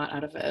gotten a lot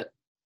out of it.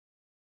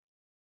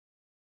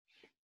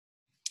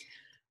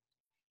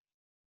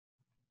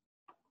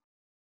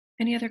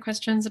 Any other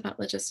questions about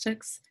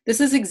logistics?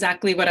 This is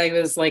exactly what I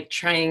was like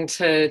trying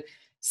to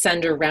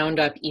send a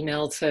roundup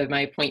email to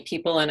my point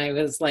people, and I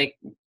was like,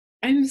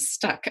 I'm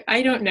stuck.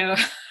 I don't know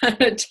how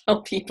to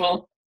tell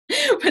people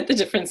what the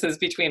difference is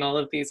between all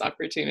of these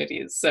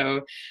opportunities.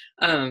 So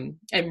I'm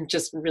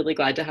just really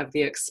glad to have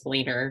the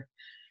explainer.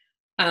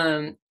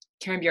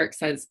 Karen Bjork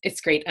says, it's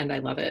great and I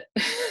love it.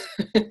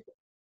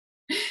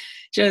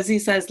 Josie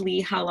says, Leigh,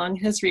 how long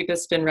has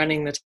Rebus been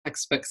running the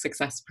textbook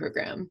success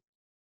program?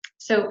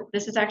 So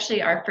this is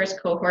actually our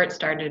first cohort,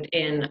 started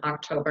in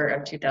October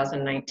of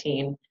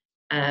 2019.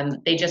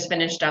 They just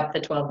finished up the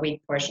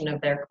 12-week portion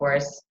of their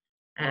course.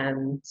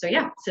 So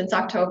yeah, since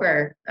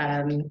October,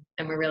 and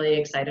we're really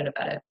excited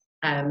about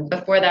it.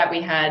 Before that,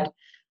 we had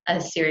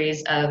a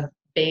series of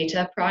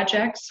beta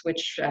projects,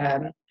 which I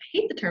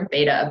hate the term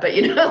beta, but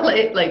you know,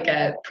 like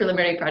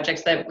preliminary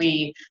projects that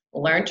we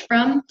learned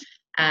from.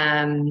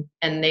 And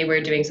they were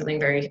doing something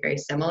very, very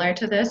similar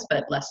to this,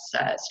 but less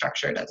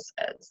structured as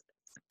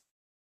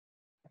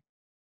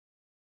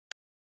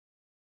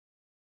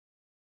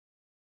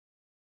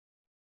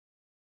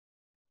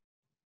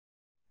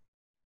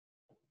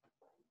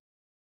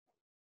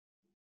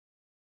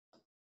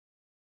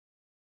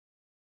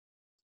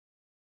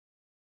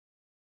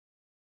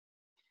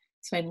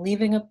So I'm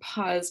leaving a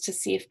pause to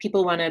see if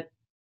people want to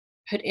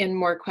put in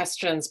more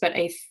questions, but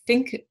I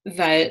think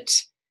that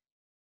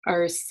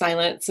our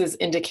silence is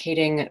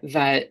indicating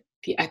that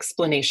the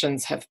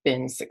explanations have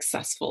been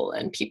successful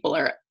and people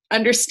are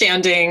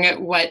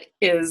understanding what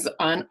is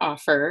on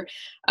offer,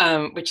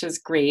 which is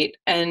great.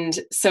 And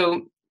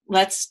so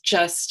let's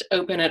just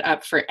open it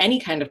up for any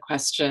kind of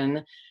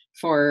question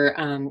for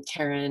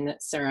Karen,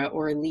 Sarah,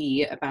 or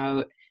Leigh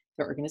about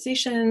their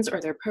organizations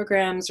or their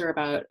programs or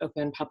about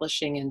open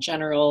publishing in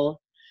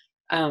general.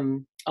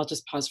 I'll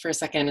just pause for a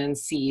second and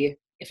see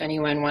if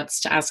anyone wants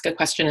to ask a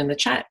question in the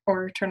chat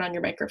or turn on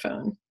your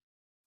microphone.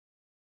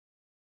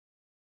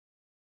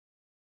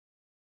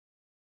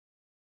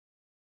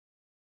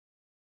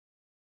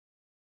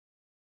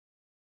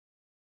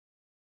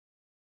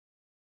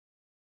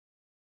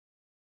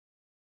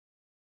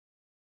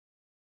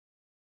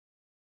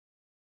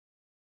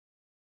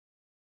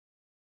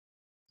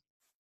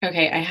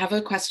 Okay, I have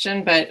a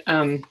question, but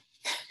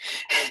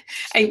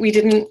we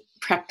didn't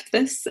prep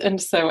this,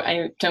 and so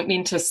I don't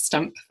mean to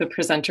stump the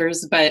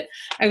presenters, but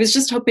I was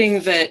just hoping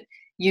that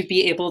you'd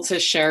be able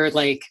to share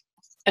like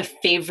a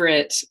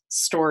favorite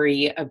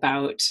story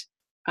about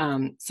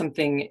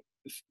something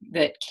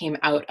that came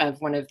out of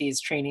one of these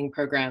training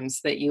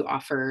programs that you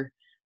offer,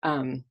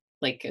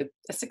 like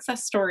a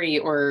success story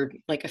or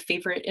like a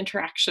favorite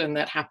interaction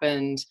that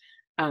happened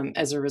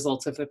as a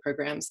result of the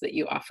programs that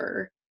you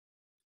offer.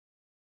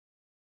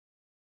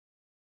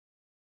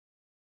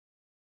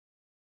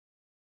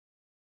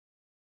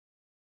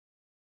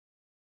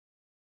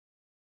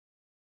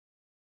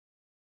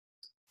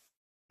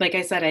 Like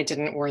I said, I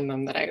didn't warn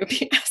them that I would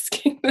be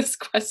asking this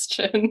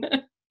question.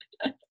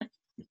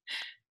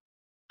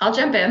 I'll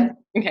jump in.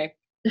 Okay.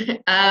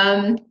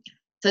 So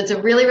it's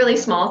a really, really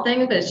small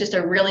thing, but it's just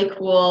a really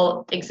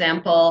cool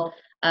example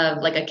of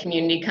like a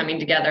community coming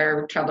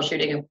together,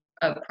 troubleshooting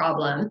a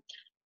problem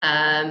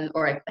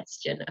or a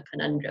question, a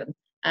conundrum.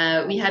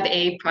 We have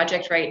a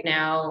project right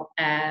now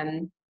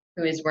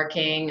who is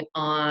working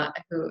on,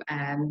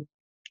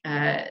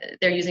 they're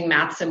using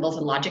math symbols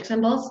and logic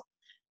symbols,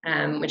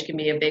 which can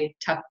be a big,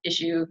 tough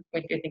issue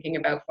if you're thinking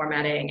about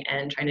formatting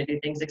and trying to do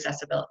things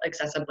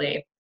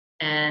accessibly.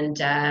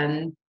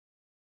 And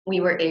we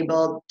were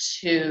able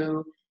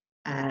to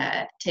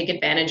take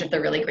advantage of the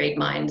really great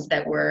minds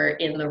that were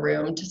in the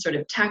room to sort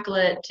of tackle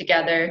it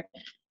together.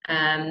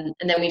 And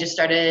then we just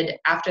started,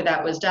 after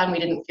that was done, we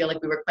didn't feel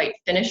like we were quite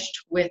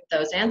finished with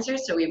those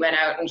answers. So we went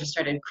out and just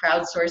started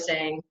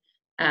crowdsourcing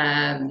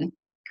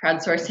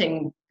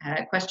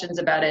questions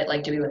about it.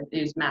 Like, do we want to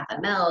use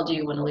MathML? Do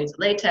you want to use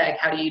LaTeX?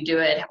 How do you do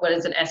it? What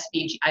is an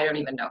SVG? I don't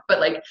even know. But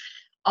like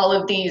all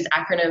of these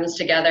acronyms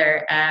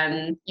together,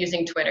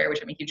 using Twitter,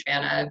 which I'm a huge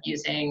fan of,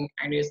 using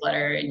our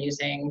newsletter and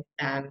using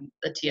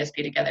the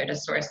TSP together to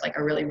source like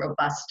a really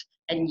robust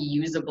and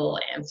usable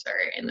answer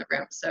in the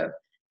room. So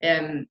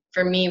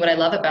for me, what I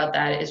love about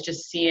that is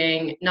just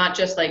seeing not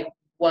just like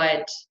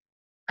what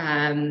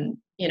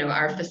you know,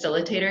 our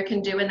facilitator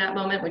can do in that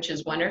moment, which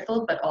is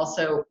wonderful, but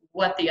also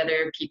what the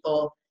other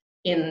people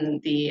in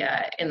the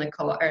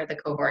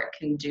cohort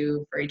can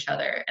do for each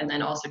other, and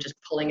then also just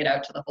pulling it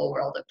out to the whole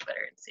world of Twitter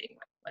and seeing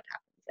what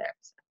happens there.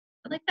 So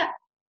I like that.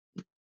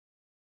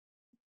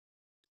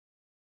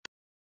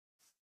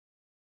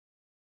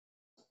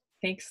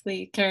 Thanks,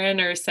 Leigh.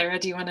 Karen or Sarah,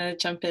 do you want to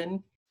jump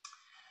in?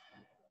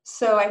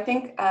 So I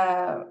think,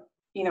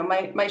 you know,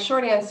 my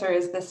short answer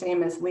is the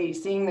same as Leigh.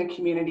 Seeing the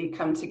community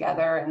come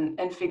together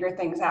and figure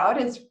things out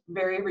is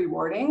very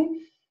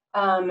rewarding.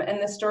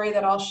 And the story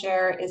that I'll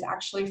share is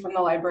actually from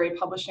the Library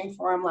Publishing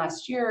Forum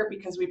last year,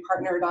 because we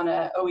partnered on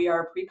a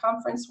OER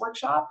pre-conference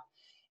workshop,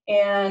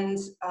 and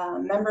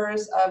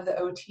members of the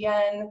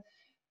OTN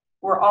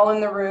were all in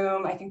the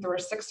room. I think there were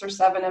 6 or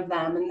 7 of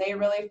them, and they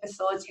really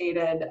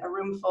facilitated a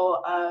room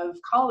full of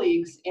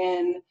colleagues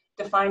in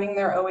defining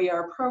their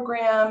OER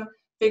program,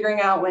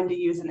 figuring out when to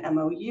use an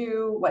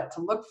MOU, what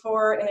to look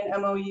for in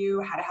an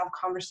MOU, how to have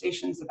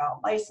conversations about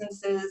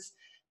licenses,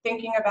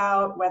 thinking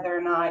about whether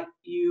or not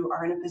you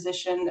are in a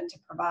position to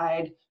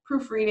provide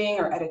proofreading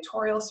or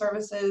editorial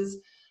services.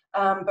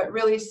 but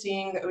really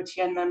seeing the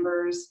OTN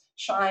members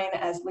shine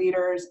as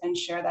leaders and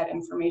share that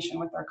information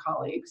with their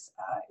colleagues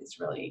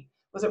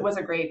was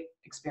a great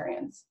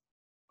experience.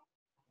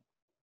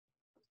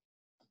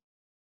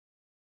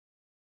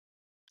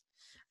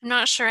 I'm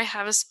not sure I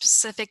have a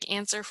specific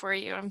answer for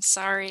you. I'm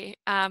sorry.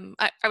 I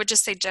would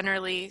just say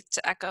generally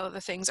to echo the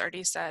things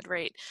already said,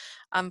 right?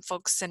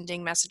 Folks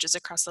sending messages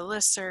across the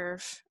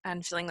listserv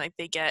and feeling like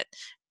they get,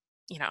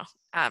 you know,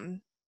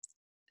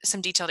 some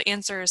detailed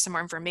answers, some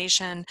more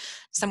information,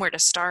 somewhere to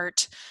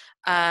start.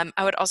 I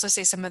would also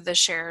say some of the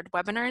shared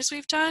webinars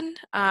we've done,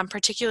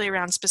 particularly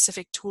around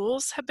specific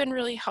tools, have been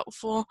really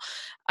helpful.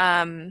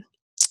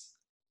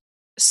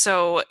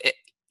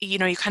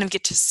 You kind of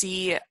get to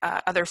see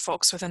other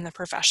folks within the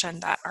profession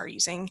that are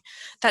using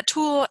that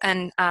tool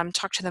and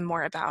talk to them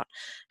more about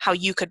how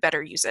you could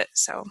better use it.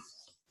 So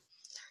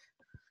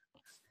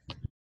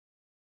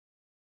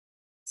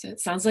it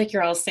sounds like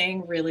you're all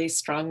saying really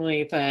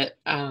strongly that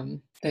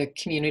the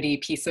community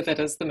piece of it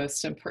is the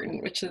most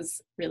important, which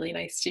is really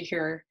nice to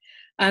hear.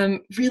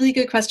 Really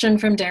good question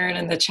from Darren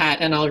in the chat,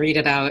 and I'll read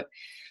it out.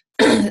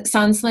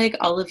 Sounds like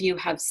all of you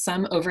have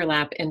some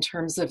overlap in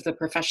terms of the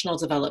professional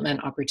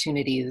development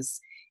opportunities.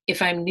 If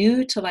I'm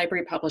new to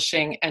library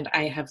publishing and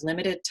I have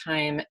limited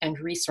time and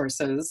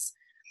resources,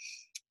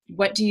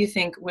 what do you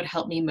think would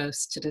help me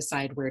most to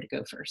decide where to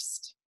go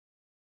first?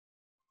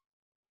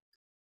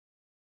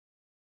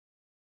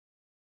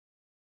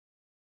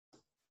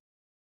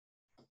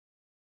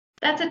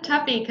 That's a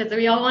toughie because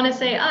we all want to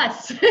say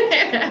us.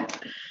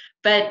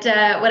 But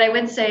what I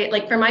would say,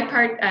 like for my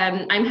part,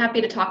 I'm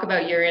happy to talk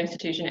about your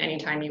institution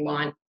anytime you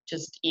want.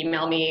 Just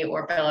email me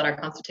or fill out our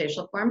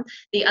consultation form.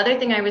 The other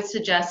thing I would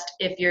suggest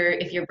if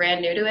you're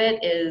brand new to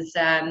it is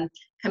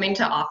coming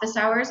to office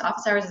hours.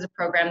 Office hours is a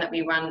program that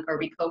we run or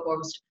we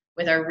co-host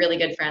with our really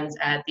good friends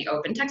at the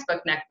Open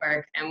Textbook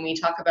Network, and we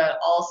talk about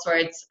all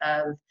sorts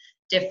of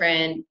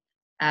different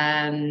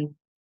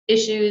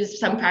issues,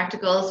 some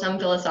practical, some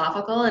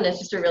philosophical, and it's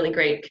just a really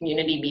great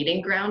community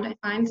meeting ground, I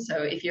find.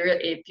 So if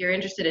you're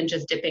interested in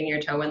just dipping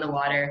your toe in the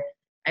water,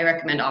 I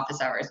recommend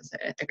office hours.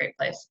 It's a great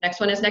place.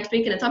 Next one is next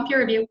week, and it's on peer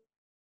review.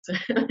 So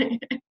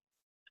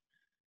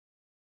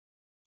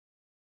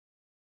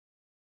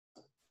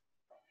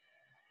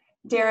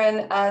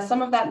Darren,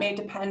 some of that may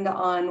depend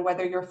on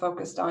whether you're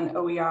focused on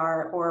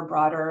OER or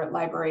broader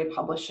library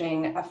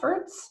publishing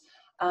efforts.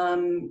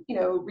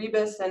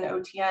 Rebus and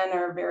OTN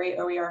are very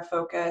OER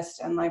focused,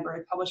 and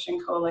Library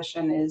Publishing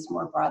Coalition is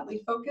more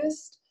broadly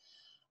focused.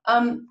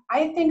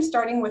 I think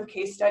starting with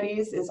case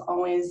studies is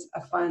always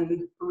a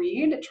fun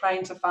read,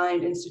 trying to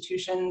find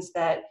institutions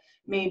that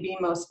may be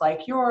most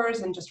like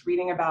yours and just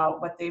reading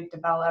about what they've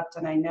developed.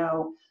 And I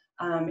know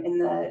in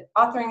the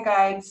authoring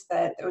guides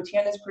that the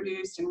OTN has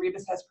produced and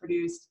Rebus has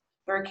produced,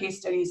 there are case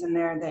studies in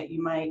there that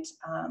you might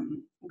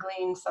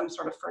glean some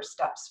sort of first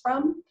steps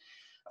from.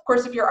 Of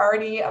course, if you're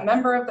already a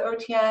member of the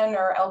OTN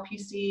or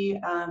LPC,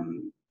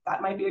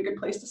 that might be a good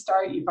place to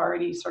start. You've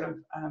already sort of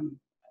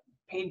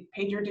paid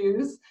your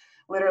dues,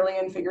 literally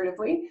and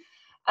figuratively.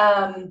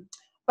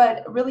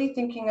 But really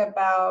thinking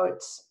about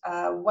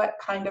what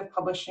kind of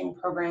publishing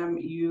program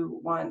you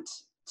want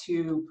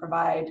to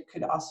provide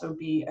could also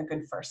be a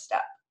good first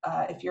step.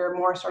 If you're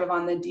more sort of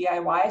on the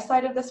DIY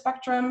side of the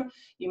spectrum,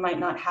 you might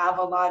not have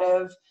a lot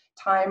of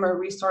time or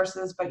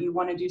resources, but you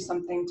want to do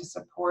something to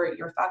support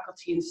your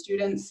faculty and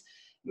students,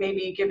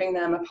 maybe giving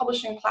them a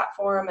publishing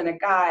platform and a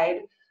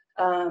guide.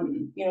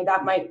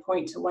 That might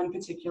point to one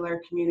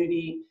particular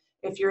community.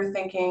 If you're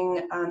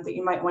thinking that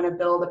you might want to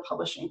build a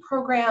publishing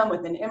program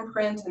with an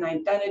imprint and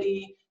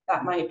identity,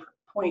 that might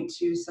point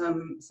to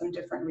some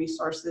different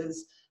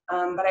resources.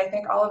 But I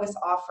think all of us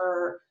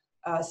offer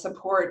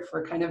support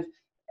for kind of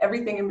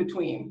everything in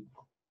between.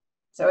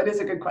 So it is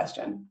a good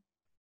question.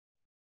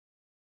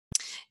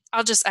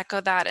 I'll just echo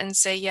that and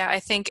say, yeah,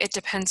 I think it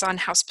depends on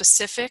how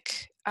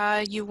specific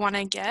you want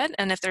to get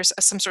and if there's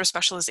some sort of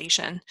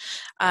specialization.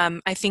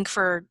 I think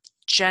for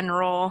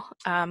general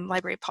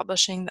library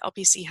publishing, the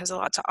LPC has a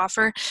lot to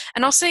offer.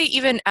 And I'll say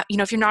even,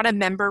 if you're not a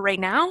member right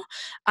now,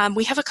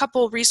 we have a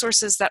couple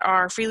resources that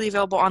are freely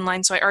available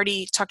online. So I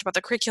already talked about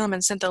the curriculum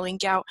and sent the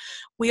link out.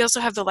 We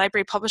also have the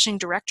library publishing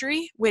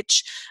directory,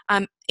 which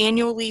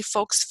annually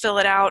folks fill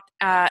it out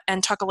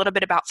and talk a little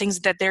bit about things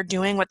that they're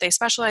doing, what they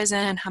specialize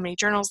in, how many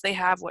journals they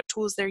have, what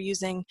tools they're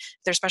using,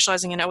 if they're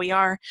specializing in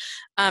OER.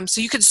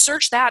 So you could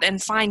search that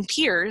and find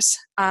peers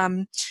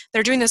that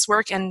are doing this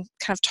work and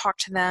kind of talk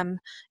to them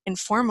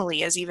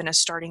informally as even a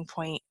starting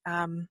point.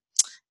 And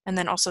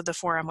then also the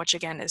forum, which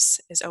again is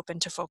open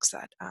to folks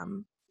that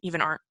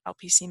even aren't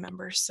LPC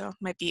members. So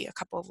might be a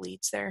couple of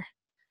leads there.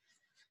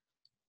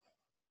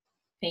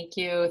 Thank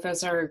you.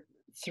 Those are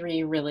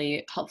 3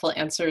 really helpful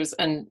answers.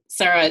 And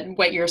Sarah,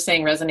 what you're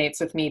saying resonates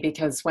with me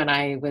because when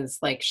I was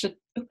like, should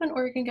Open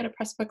Oregon get a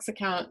Pressbooks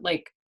account?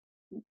 Like,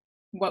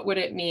 what would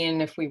it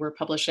mean if we were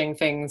publishing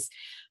things?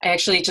 I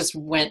actually just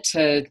went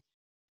to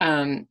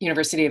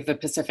University of the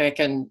Pacific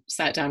and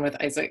sat down with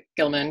Isaac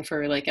Gilman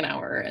for like an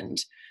hour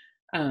and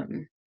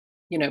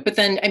but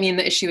then, I mean,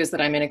 the issue is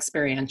that I'm an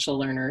experiential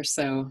learner,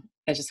 so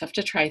I just have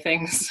to try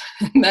things,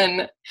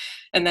 and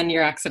then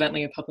you're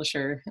accidentally a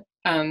publisher.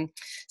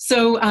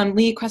 So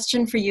Leigh,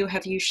 question for you.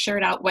 Have you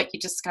shared out what you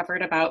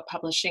discovered about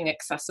publishing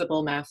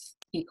accessible math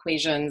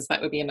equations?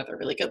 That would be another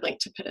really good link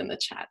to put in the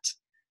chat.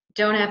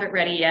 Don't have it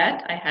ready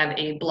yet. I have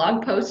a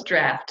blog post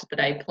draft that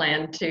I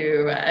plan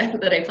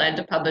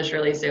to publish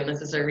really soon.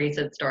 This is a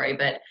recent story,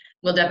 but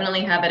we'll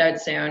definitely have it out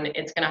soon.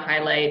 It's going to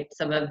highlight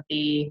some of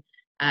the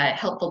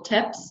helpful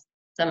tips,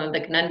 some of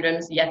the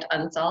conundrums yet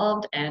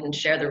unsolved, and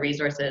share the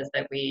resources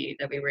that we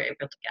were able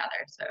to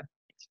gather. So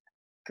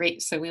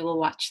great. So we will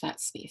watch that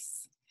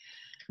space.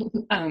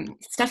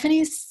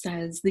 Stephanie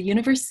says, the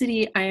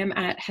university I am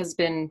at has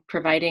been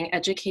providing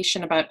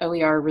education about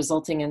OER,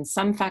 resulting in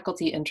some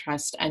faculty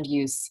interest and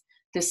use.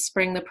 This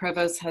spring, the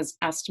provost has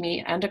asked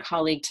me and a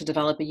colleague to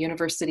develop a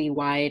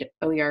university-wide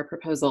OER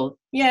proposal.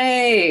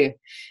 Yay!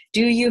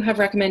 Do you have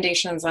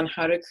recommendations on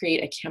how to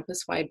create a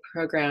campus-wide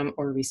program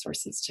or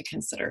resources to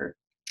consider?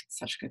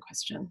 Such a good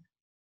question.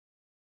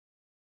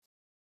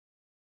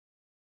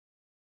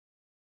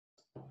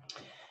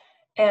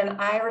 And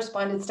I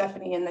responded,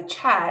 Stephanie, in the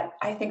chat.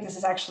 I think this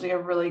is actually a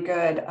really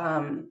good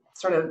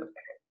sort of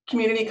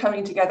community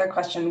coming together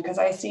question, because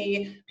I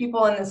see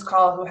people in this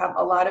call who have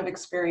a lot of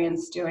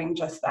experience doing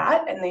just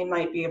that, and they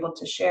might be able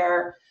to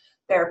share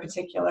their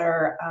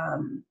particular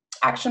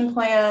action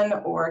plan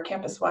or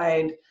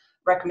campus-wide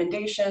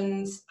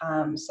recommendations.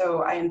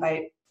 So I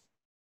invite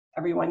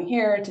everyone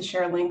here to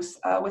share links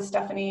with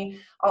Stephanie.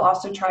 I'll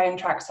also try and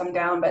track some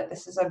down, but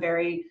this is a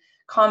very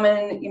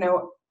common,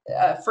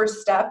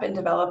 first step in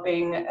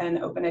developing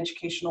an open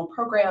educational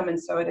program,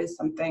 and so it is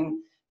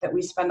something that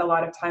we spend a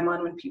lot of time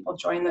on when people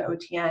join the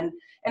OTN.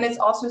 And it's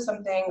also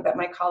something that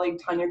my colleague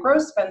Tanya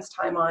Gross spends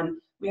time on.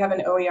 We have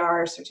an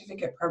OER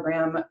certificate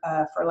program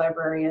for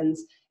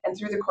librarians, and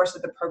through the course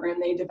of the program,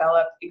 they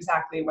develop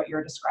exactly what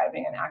you're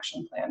describing, an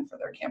action plan for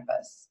their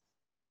campus.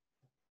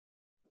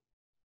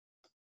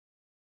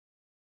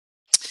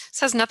 This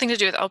has nothing to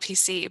do with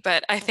LPC,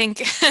 but I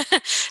think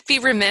be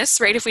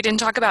remiss, right, if we didn't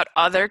talk about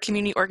other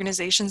community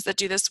organizations that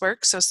do this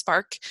work. So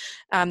SPARC,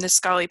 the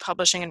Scholarly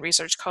Publishing and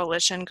Research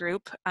Coalition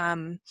group,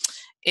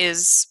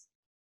 has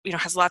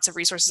lots of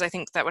resources, I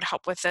think, that would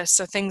help with this.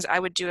 So things I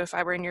would do if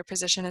I were in your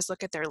position is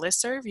look at their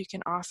listserv. You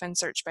can often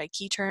search by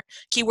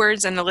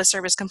keywords, and the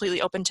listserv is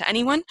completely open to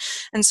anyone.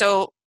 And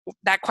so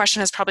that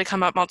question has probably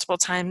come up multiple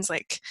times,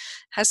 like,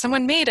 has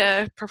someone made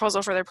a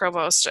proposal for their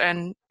provost?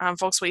 And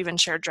folks will even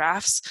share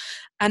drafts.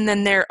 And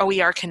then their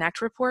OER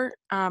Connect report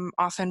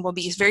often will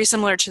be very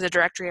similar to the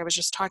directory I was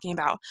just talking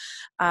about,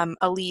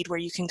 a lead where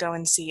you can go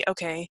and see,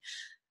 okay,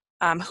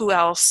 who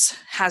else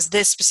has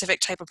this specific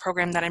type of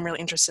program that I'm really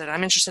interested in?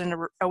 I'm interested in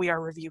an OER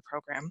review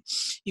program.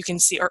 You can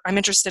see, or I'm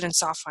interested in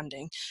soft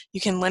funding.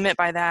 You can limit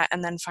by that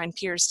and then find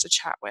peers to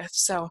chat with.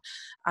 So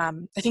I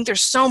think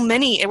there's so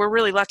many, and we're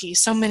really lucky,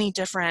 so many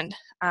different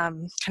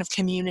kind of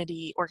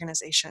community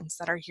organizations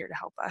that are here to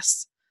help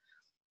us.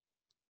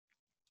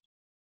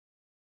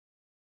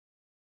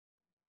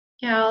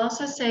 Yeah, I'll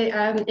also say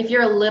if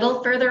you're a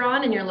little further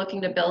on and you're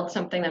looking to build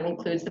something that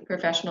includes the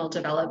professional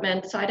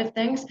development side of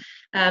things,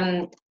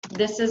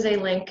 this is a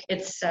link.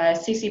 It's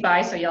CC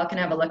BY, so y'all can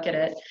have a look at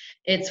it.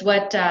 It's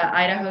what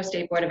Idaho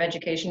State Board of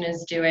Education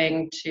is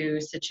doing to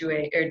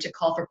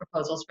call for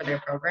proposals for their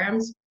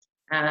programs,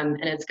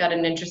 and it's got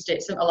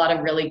a lot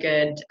of really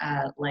good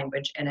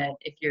language in it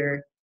if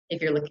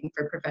you're looking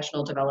for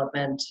professional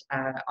development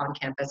on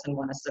campus and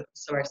want to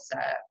source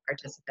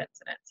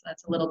participants in it. So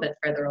that's a little bit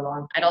further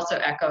along. I'd also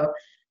echo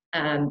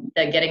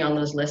that getting on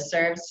those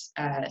listservs,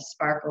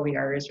 SPARC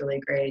OER is really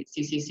great.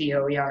 CCC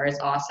OER is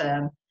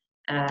awesome.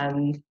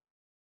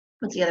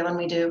 What's the other one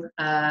we do?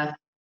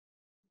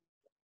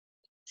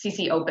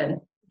 CC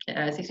Open.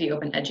 CC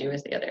Open Edu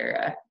is the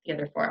other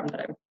forum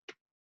that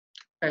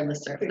or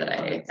listserv that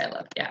I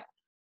love. Yeah.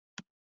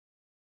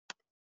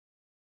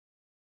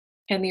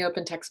 And the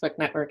Open Textbook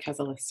Network has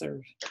a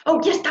listserv.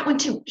 Oh, yes, that one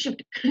too. Shoot.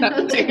 That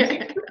one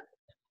too.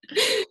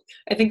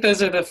 I think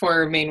those are the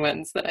 4 main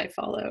ones that I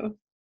follow.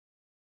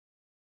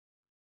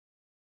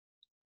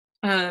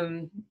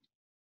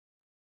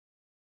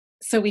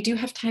 So we do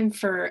have time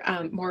for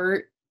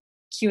more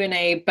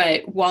Q&A,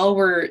 but while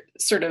we're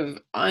sort of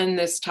on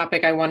this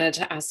topic, I wanted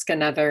to ask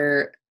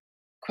another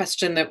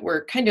question that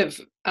we're kind of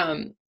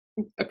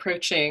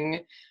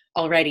approaching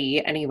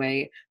already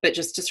anyway, but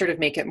just to sort of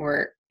make it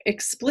more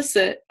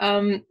explicit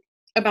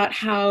about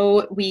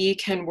how we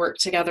can work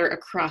together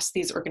across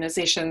these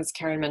organizations.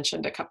 Karen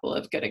mentioned a couple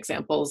of good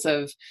examples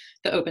of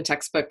the Open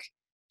Textbook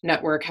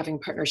Network having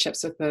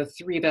partnerships with both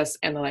Rebus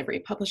and the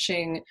Library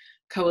Publishing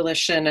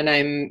Coalition. And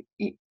I'm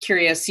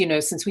curious,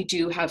 since we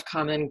do have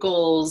common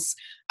goals,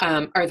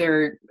 are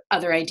there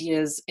other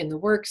ideas in the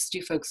works?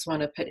 Do folks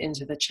want to put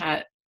into the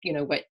chat,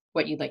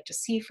 what you'd like to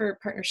see for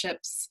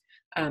partnerships?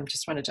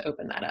 Just wanted to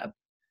open that up.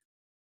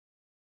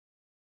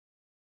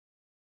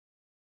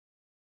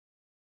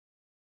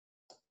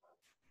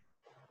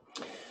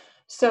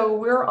 So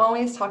we're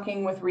always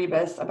talking with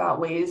Rebus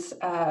about ways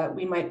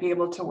we might be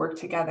able to work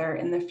together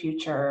in the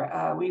future.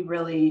 We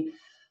really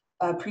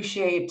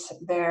appreciate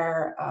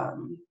their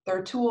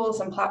tools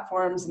and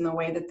platforms and the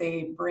way that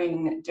they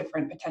bring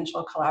different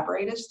potential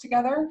collaborators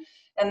together.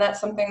 And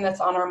that's something that's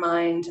on our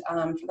mind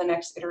for the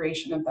next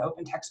iteration of the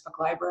Open Textbook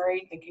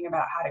Library, thinking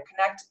about how to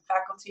connect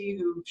faculty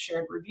who've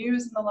shared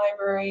reviews in the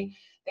library,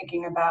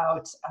 thinking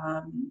about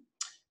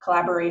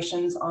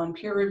collaborations on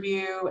peer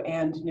review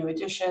and new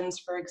editions,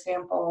 for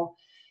example.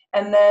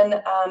 And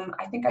then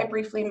I think I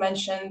briefly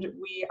mentioned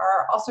we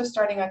are also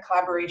starting a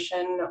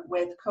collaboration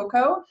with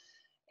COCO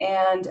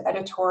and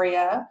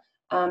Editoria.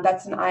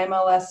 That's an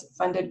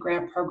IMLS-funded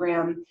grant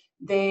program.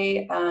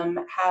 They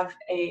have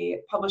a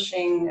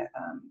publishing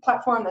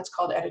platform that's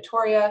called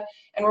Editoria,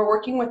 and we're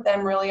working with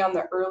them really on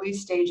the early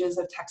stages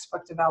of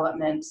textbook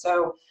development.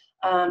 So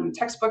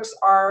textbooks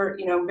are,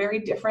 very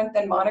different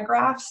than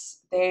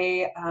monographs.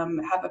 They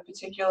have a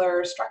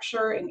particular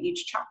structure in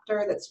each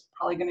chapter that's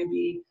probably going to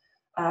be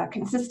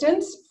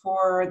consistent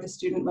for the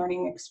student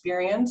learning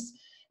experience.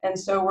 And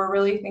so we're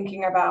really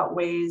thinking about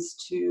ways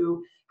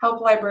to help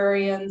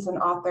librarians and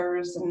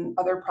authors and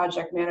other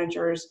project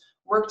managers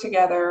work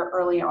together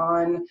early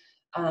on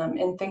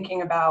in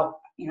thinking about,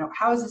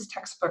 how is this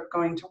textbook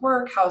going to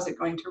work? How is it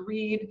going to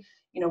read?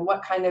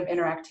 What kind of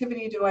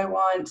interactivity do I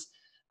want?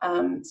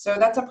 So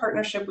that's a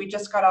partnership we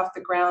just got off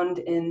the ground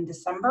in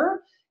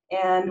December,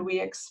 and we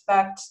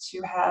expect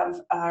to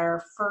have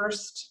our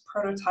first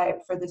prototype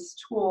for this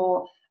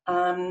tool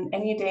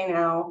any day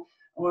now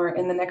or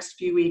in the next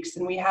few weeks.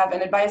 And we have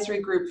an advisory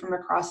group from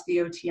across the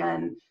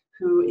OTN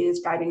who is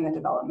guiding the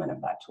development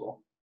of that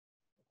tool.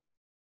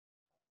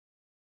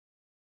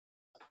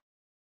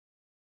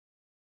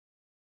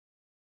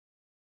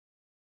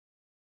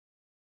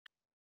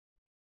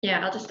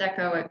 Yeah, I'll just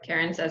echo what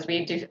Karen says.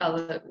 We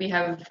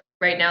have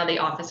right now the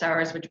office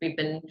hours, which we've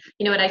been,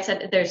 what I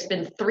said, there's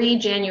been 3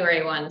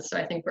 January ones. So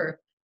I think we're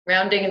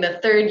rounding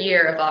the 3rd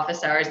year of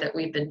office hours that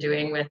we've been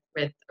doing with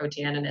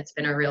OTN, and it's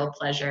been a real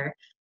pleasure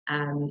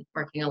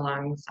working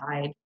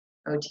alongside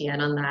OTN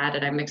on that.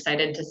 And I'm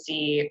excited to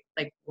see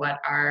what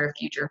our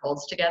future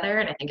holds together.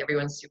 And I think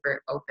everyone's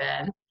super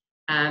open.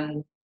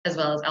 As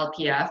well as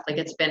LPF,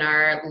 it's been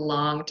our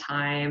long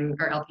time,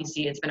 or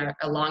LPC, it's been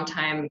a long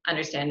time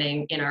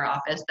understanding in our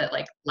office that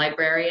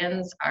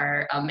librarians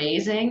are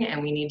amazing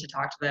and we need to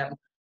talk to them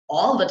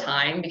all the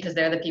time because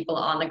they're the people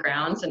on the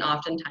grounds. And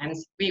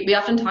oftentimes, we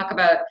often talk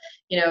about,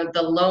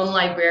 the lone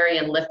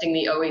librarian lifting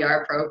the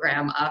OER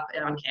program up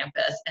on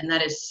campus. And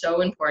that is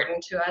so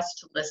important to us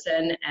to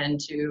listen and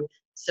to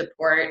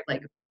support,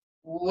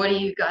 what do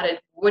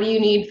you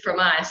need from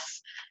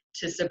us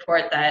to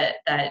support that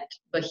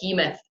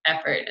behemoth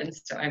effort. And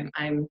so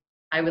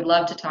I would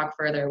love to talk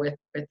further with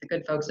the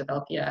good folks of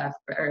LPF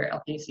or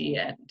LPC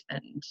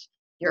and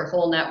your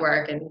whole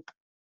network and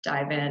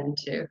dive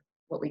into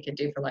what we could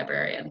do for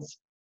librarians.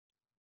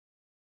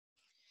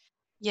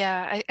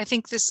 Yeah, I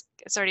think it's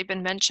already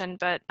been mentioned,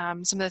 but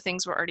some of the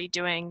things we're already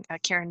doing,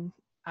 Karen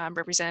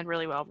represented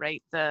really well,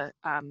 right? The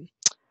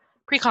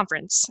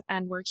pre-conference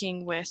and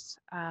working with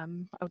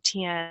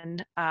OTN,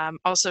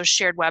 also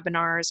shared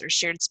webinars or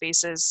shared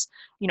spaces,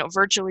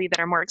 virtually that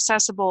are more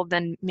accessible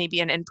than maybe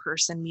an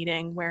in-person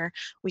meeting where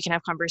we can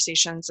have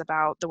conversations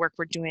about the work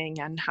we're doing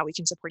and how we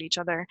can support each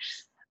other.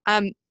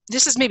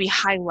 This is maybe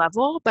high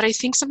level, but I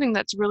think something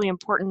that's really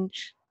important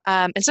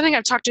and something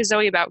I've talked to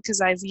Zoe about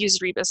because I've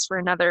used Rebus for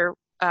another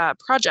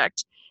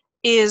project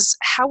is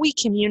how we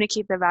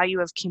communicate the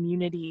value of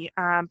community,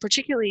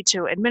 particularly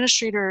to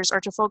administrators or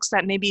to folks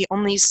that maybe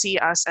only see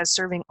us as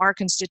serving our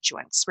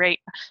constituents, right?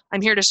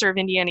 I'm here to serve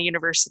Indiana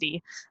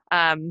University.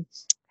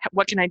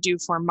 What can I do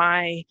for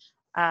my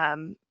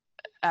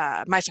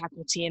my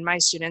faculty and my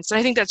students? And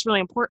I think that's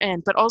really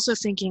important, but also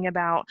thinking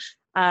about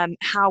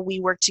how we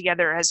work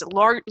together as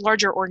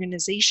larger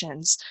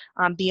organizations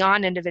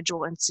beyond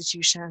individual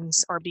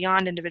institutions or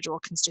beyond individual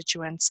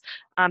constituents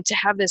to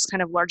have this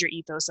kind of larger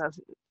ethos of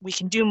we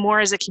can do more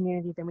as a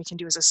community than we can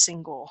do as a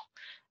single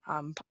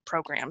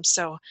program.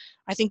 So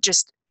I think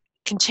just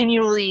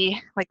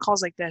continually,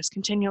 calls like this,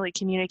 continually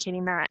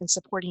communicating that and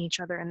supporting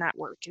each other in that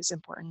work is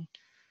important.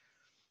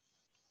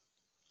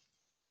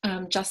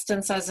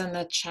 Justin says in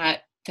the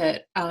chat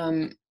that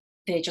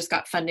they just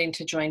got funding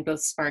to join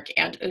both Spark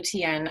and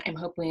OTN. I'm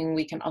hoping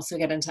we can also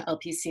get into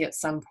LPC at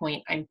some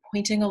point. I'm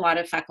pointing a lot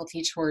of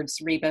faculty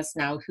towards Rebus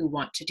now who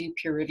want to do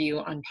peer review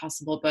on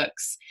possible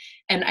books.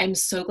 And I'm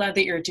so glad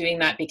that you're doing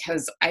that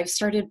because I've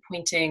started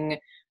pointing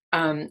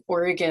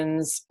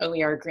Oregon's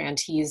OER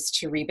grantees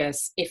to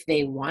Rebus if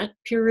they want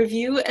peer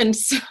review. And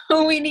so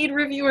we need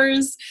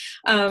reviewers.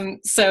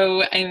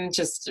 So I'm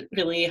just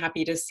really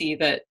happy to see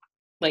that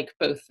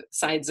both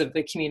sides of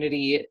the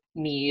community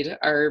need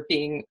are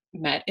being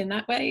met in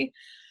that way.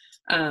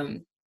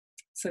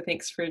 So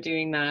thanks for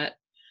doing that.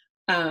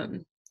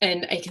 And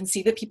I can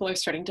see that people are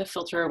starting to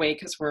filter away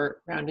because we're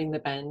rounding the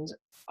bend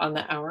on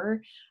the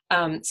hour.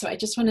 So I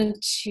just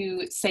wanted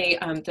to say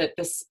that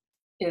this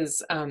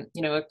is, a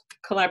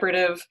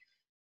collaborative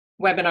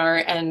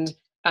webinar, and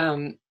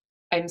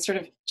I'm sort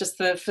of just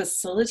the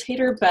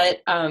facilitator,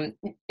 but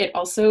it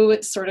also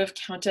sort of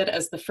counted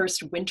as the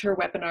first winter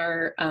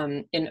webinar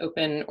in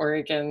Open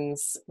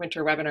Oregon's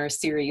winter webinar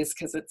series,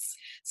 because it's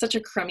such a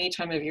crummy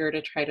time of year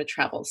to try to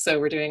travel. So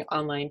we're doing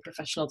online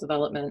professional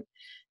development.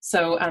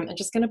 So I'm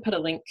just going to put a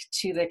link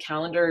to the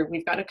calendar.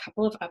 We've got a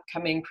couple of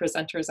upcoming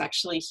presenters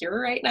actually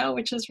here right now,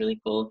 which is really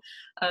cool,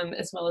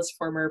 as well as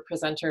former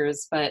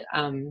presenters. But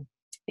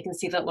you can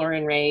see that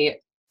Lauren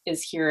Ray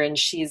is here, and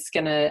she's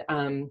going to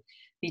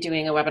be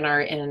doing a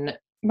webinar in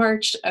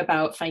March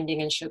about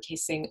finding and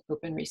showcasing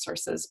open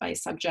resources by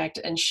subject.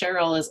 And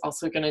Cheryl is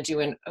also going to do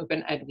an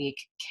Open Ed Week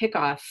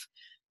kickoff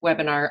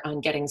webinar on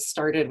getting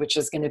started, which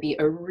is going to be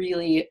a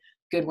really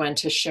good one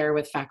to share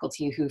with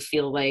faculty who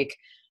feel like,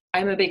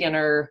 I'm a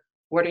beginner,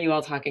 what are you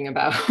all talking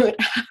about?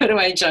 How do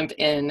I jump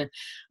in?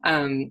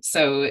 Thanks,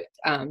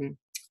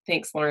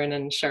 Lauren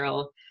and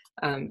Cheryl,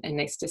 and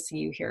nice to see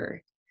you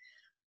here.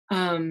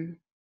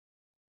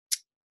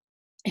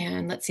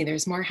 And let's see,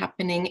 there's more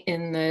happening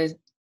in the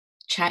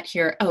chat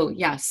here. Oh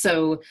yeah,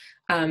 so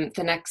the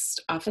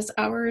next office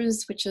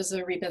hours, which is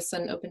a Rebus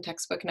and Open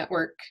Textbook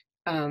Network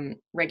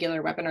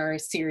regular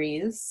webinar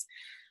series.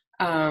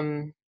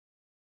 And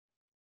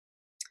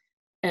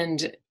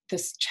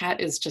this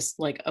chat is just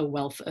like a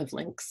wealth of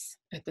links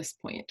at this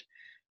point.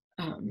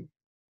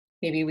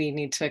 Maybe we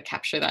need to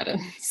capture that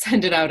and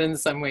send it out in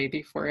some way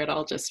before it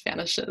all just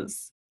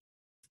vanishes.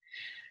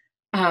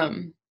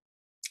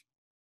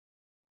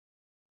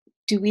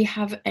 Do we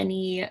have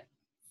any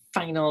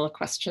final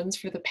questions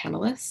for the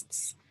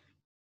panelists?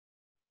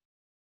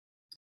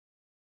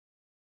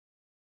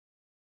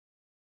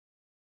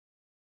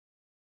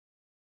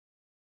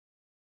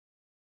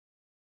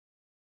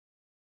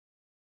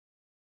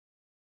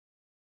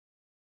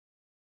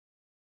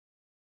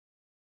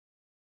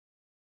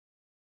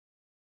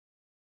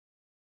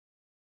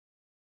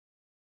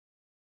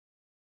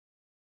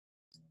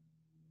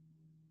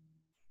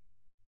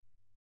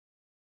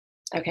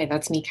 Okay,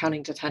 that's me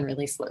counting to 10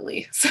 really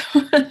slowly. So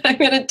I'm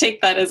going to take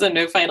that as a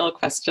no final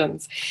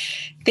questions.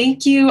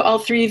 Thank you, all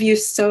three of you,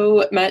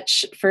 so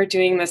much for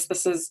doing this.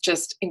 This is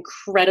just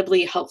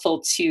incredibly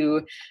helpful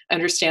to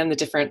understand the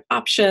different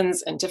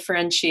options and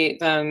differentiate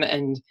them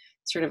and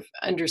sort of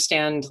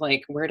understand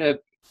like where to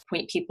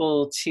point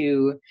people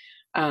to.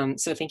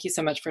 So thank you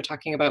so much for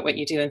talking about what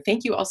you do. And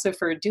thank you also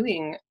for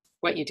doing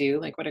what you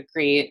do. Like, what a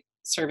great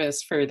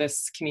service for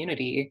this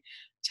community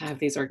to have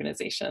these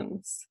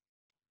organizations.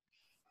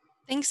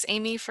 Thanks,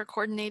 Amy, for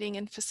coordinating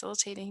and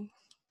facilitating.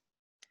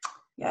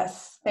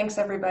 Yes, thanks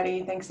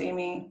everybody. Thanks,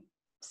 Amy.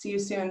 See you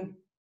soon.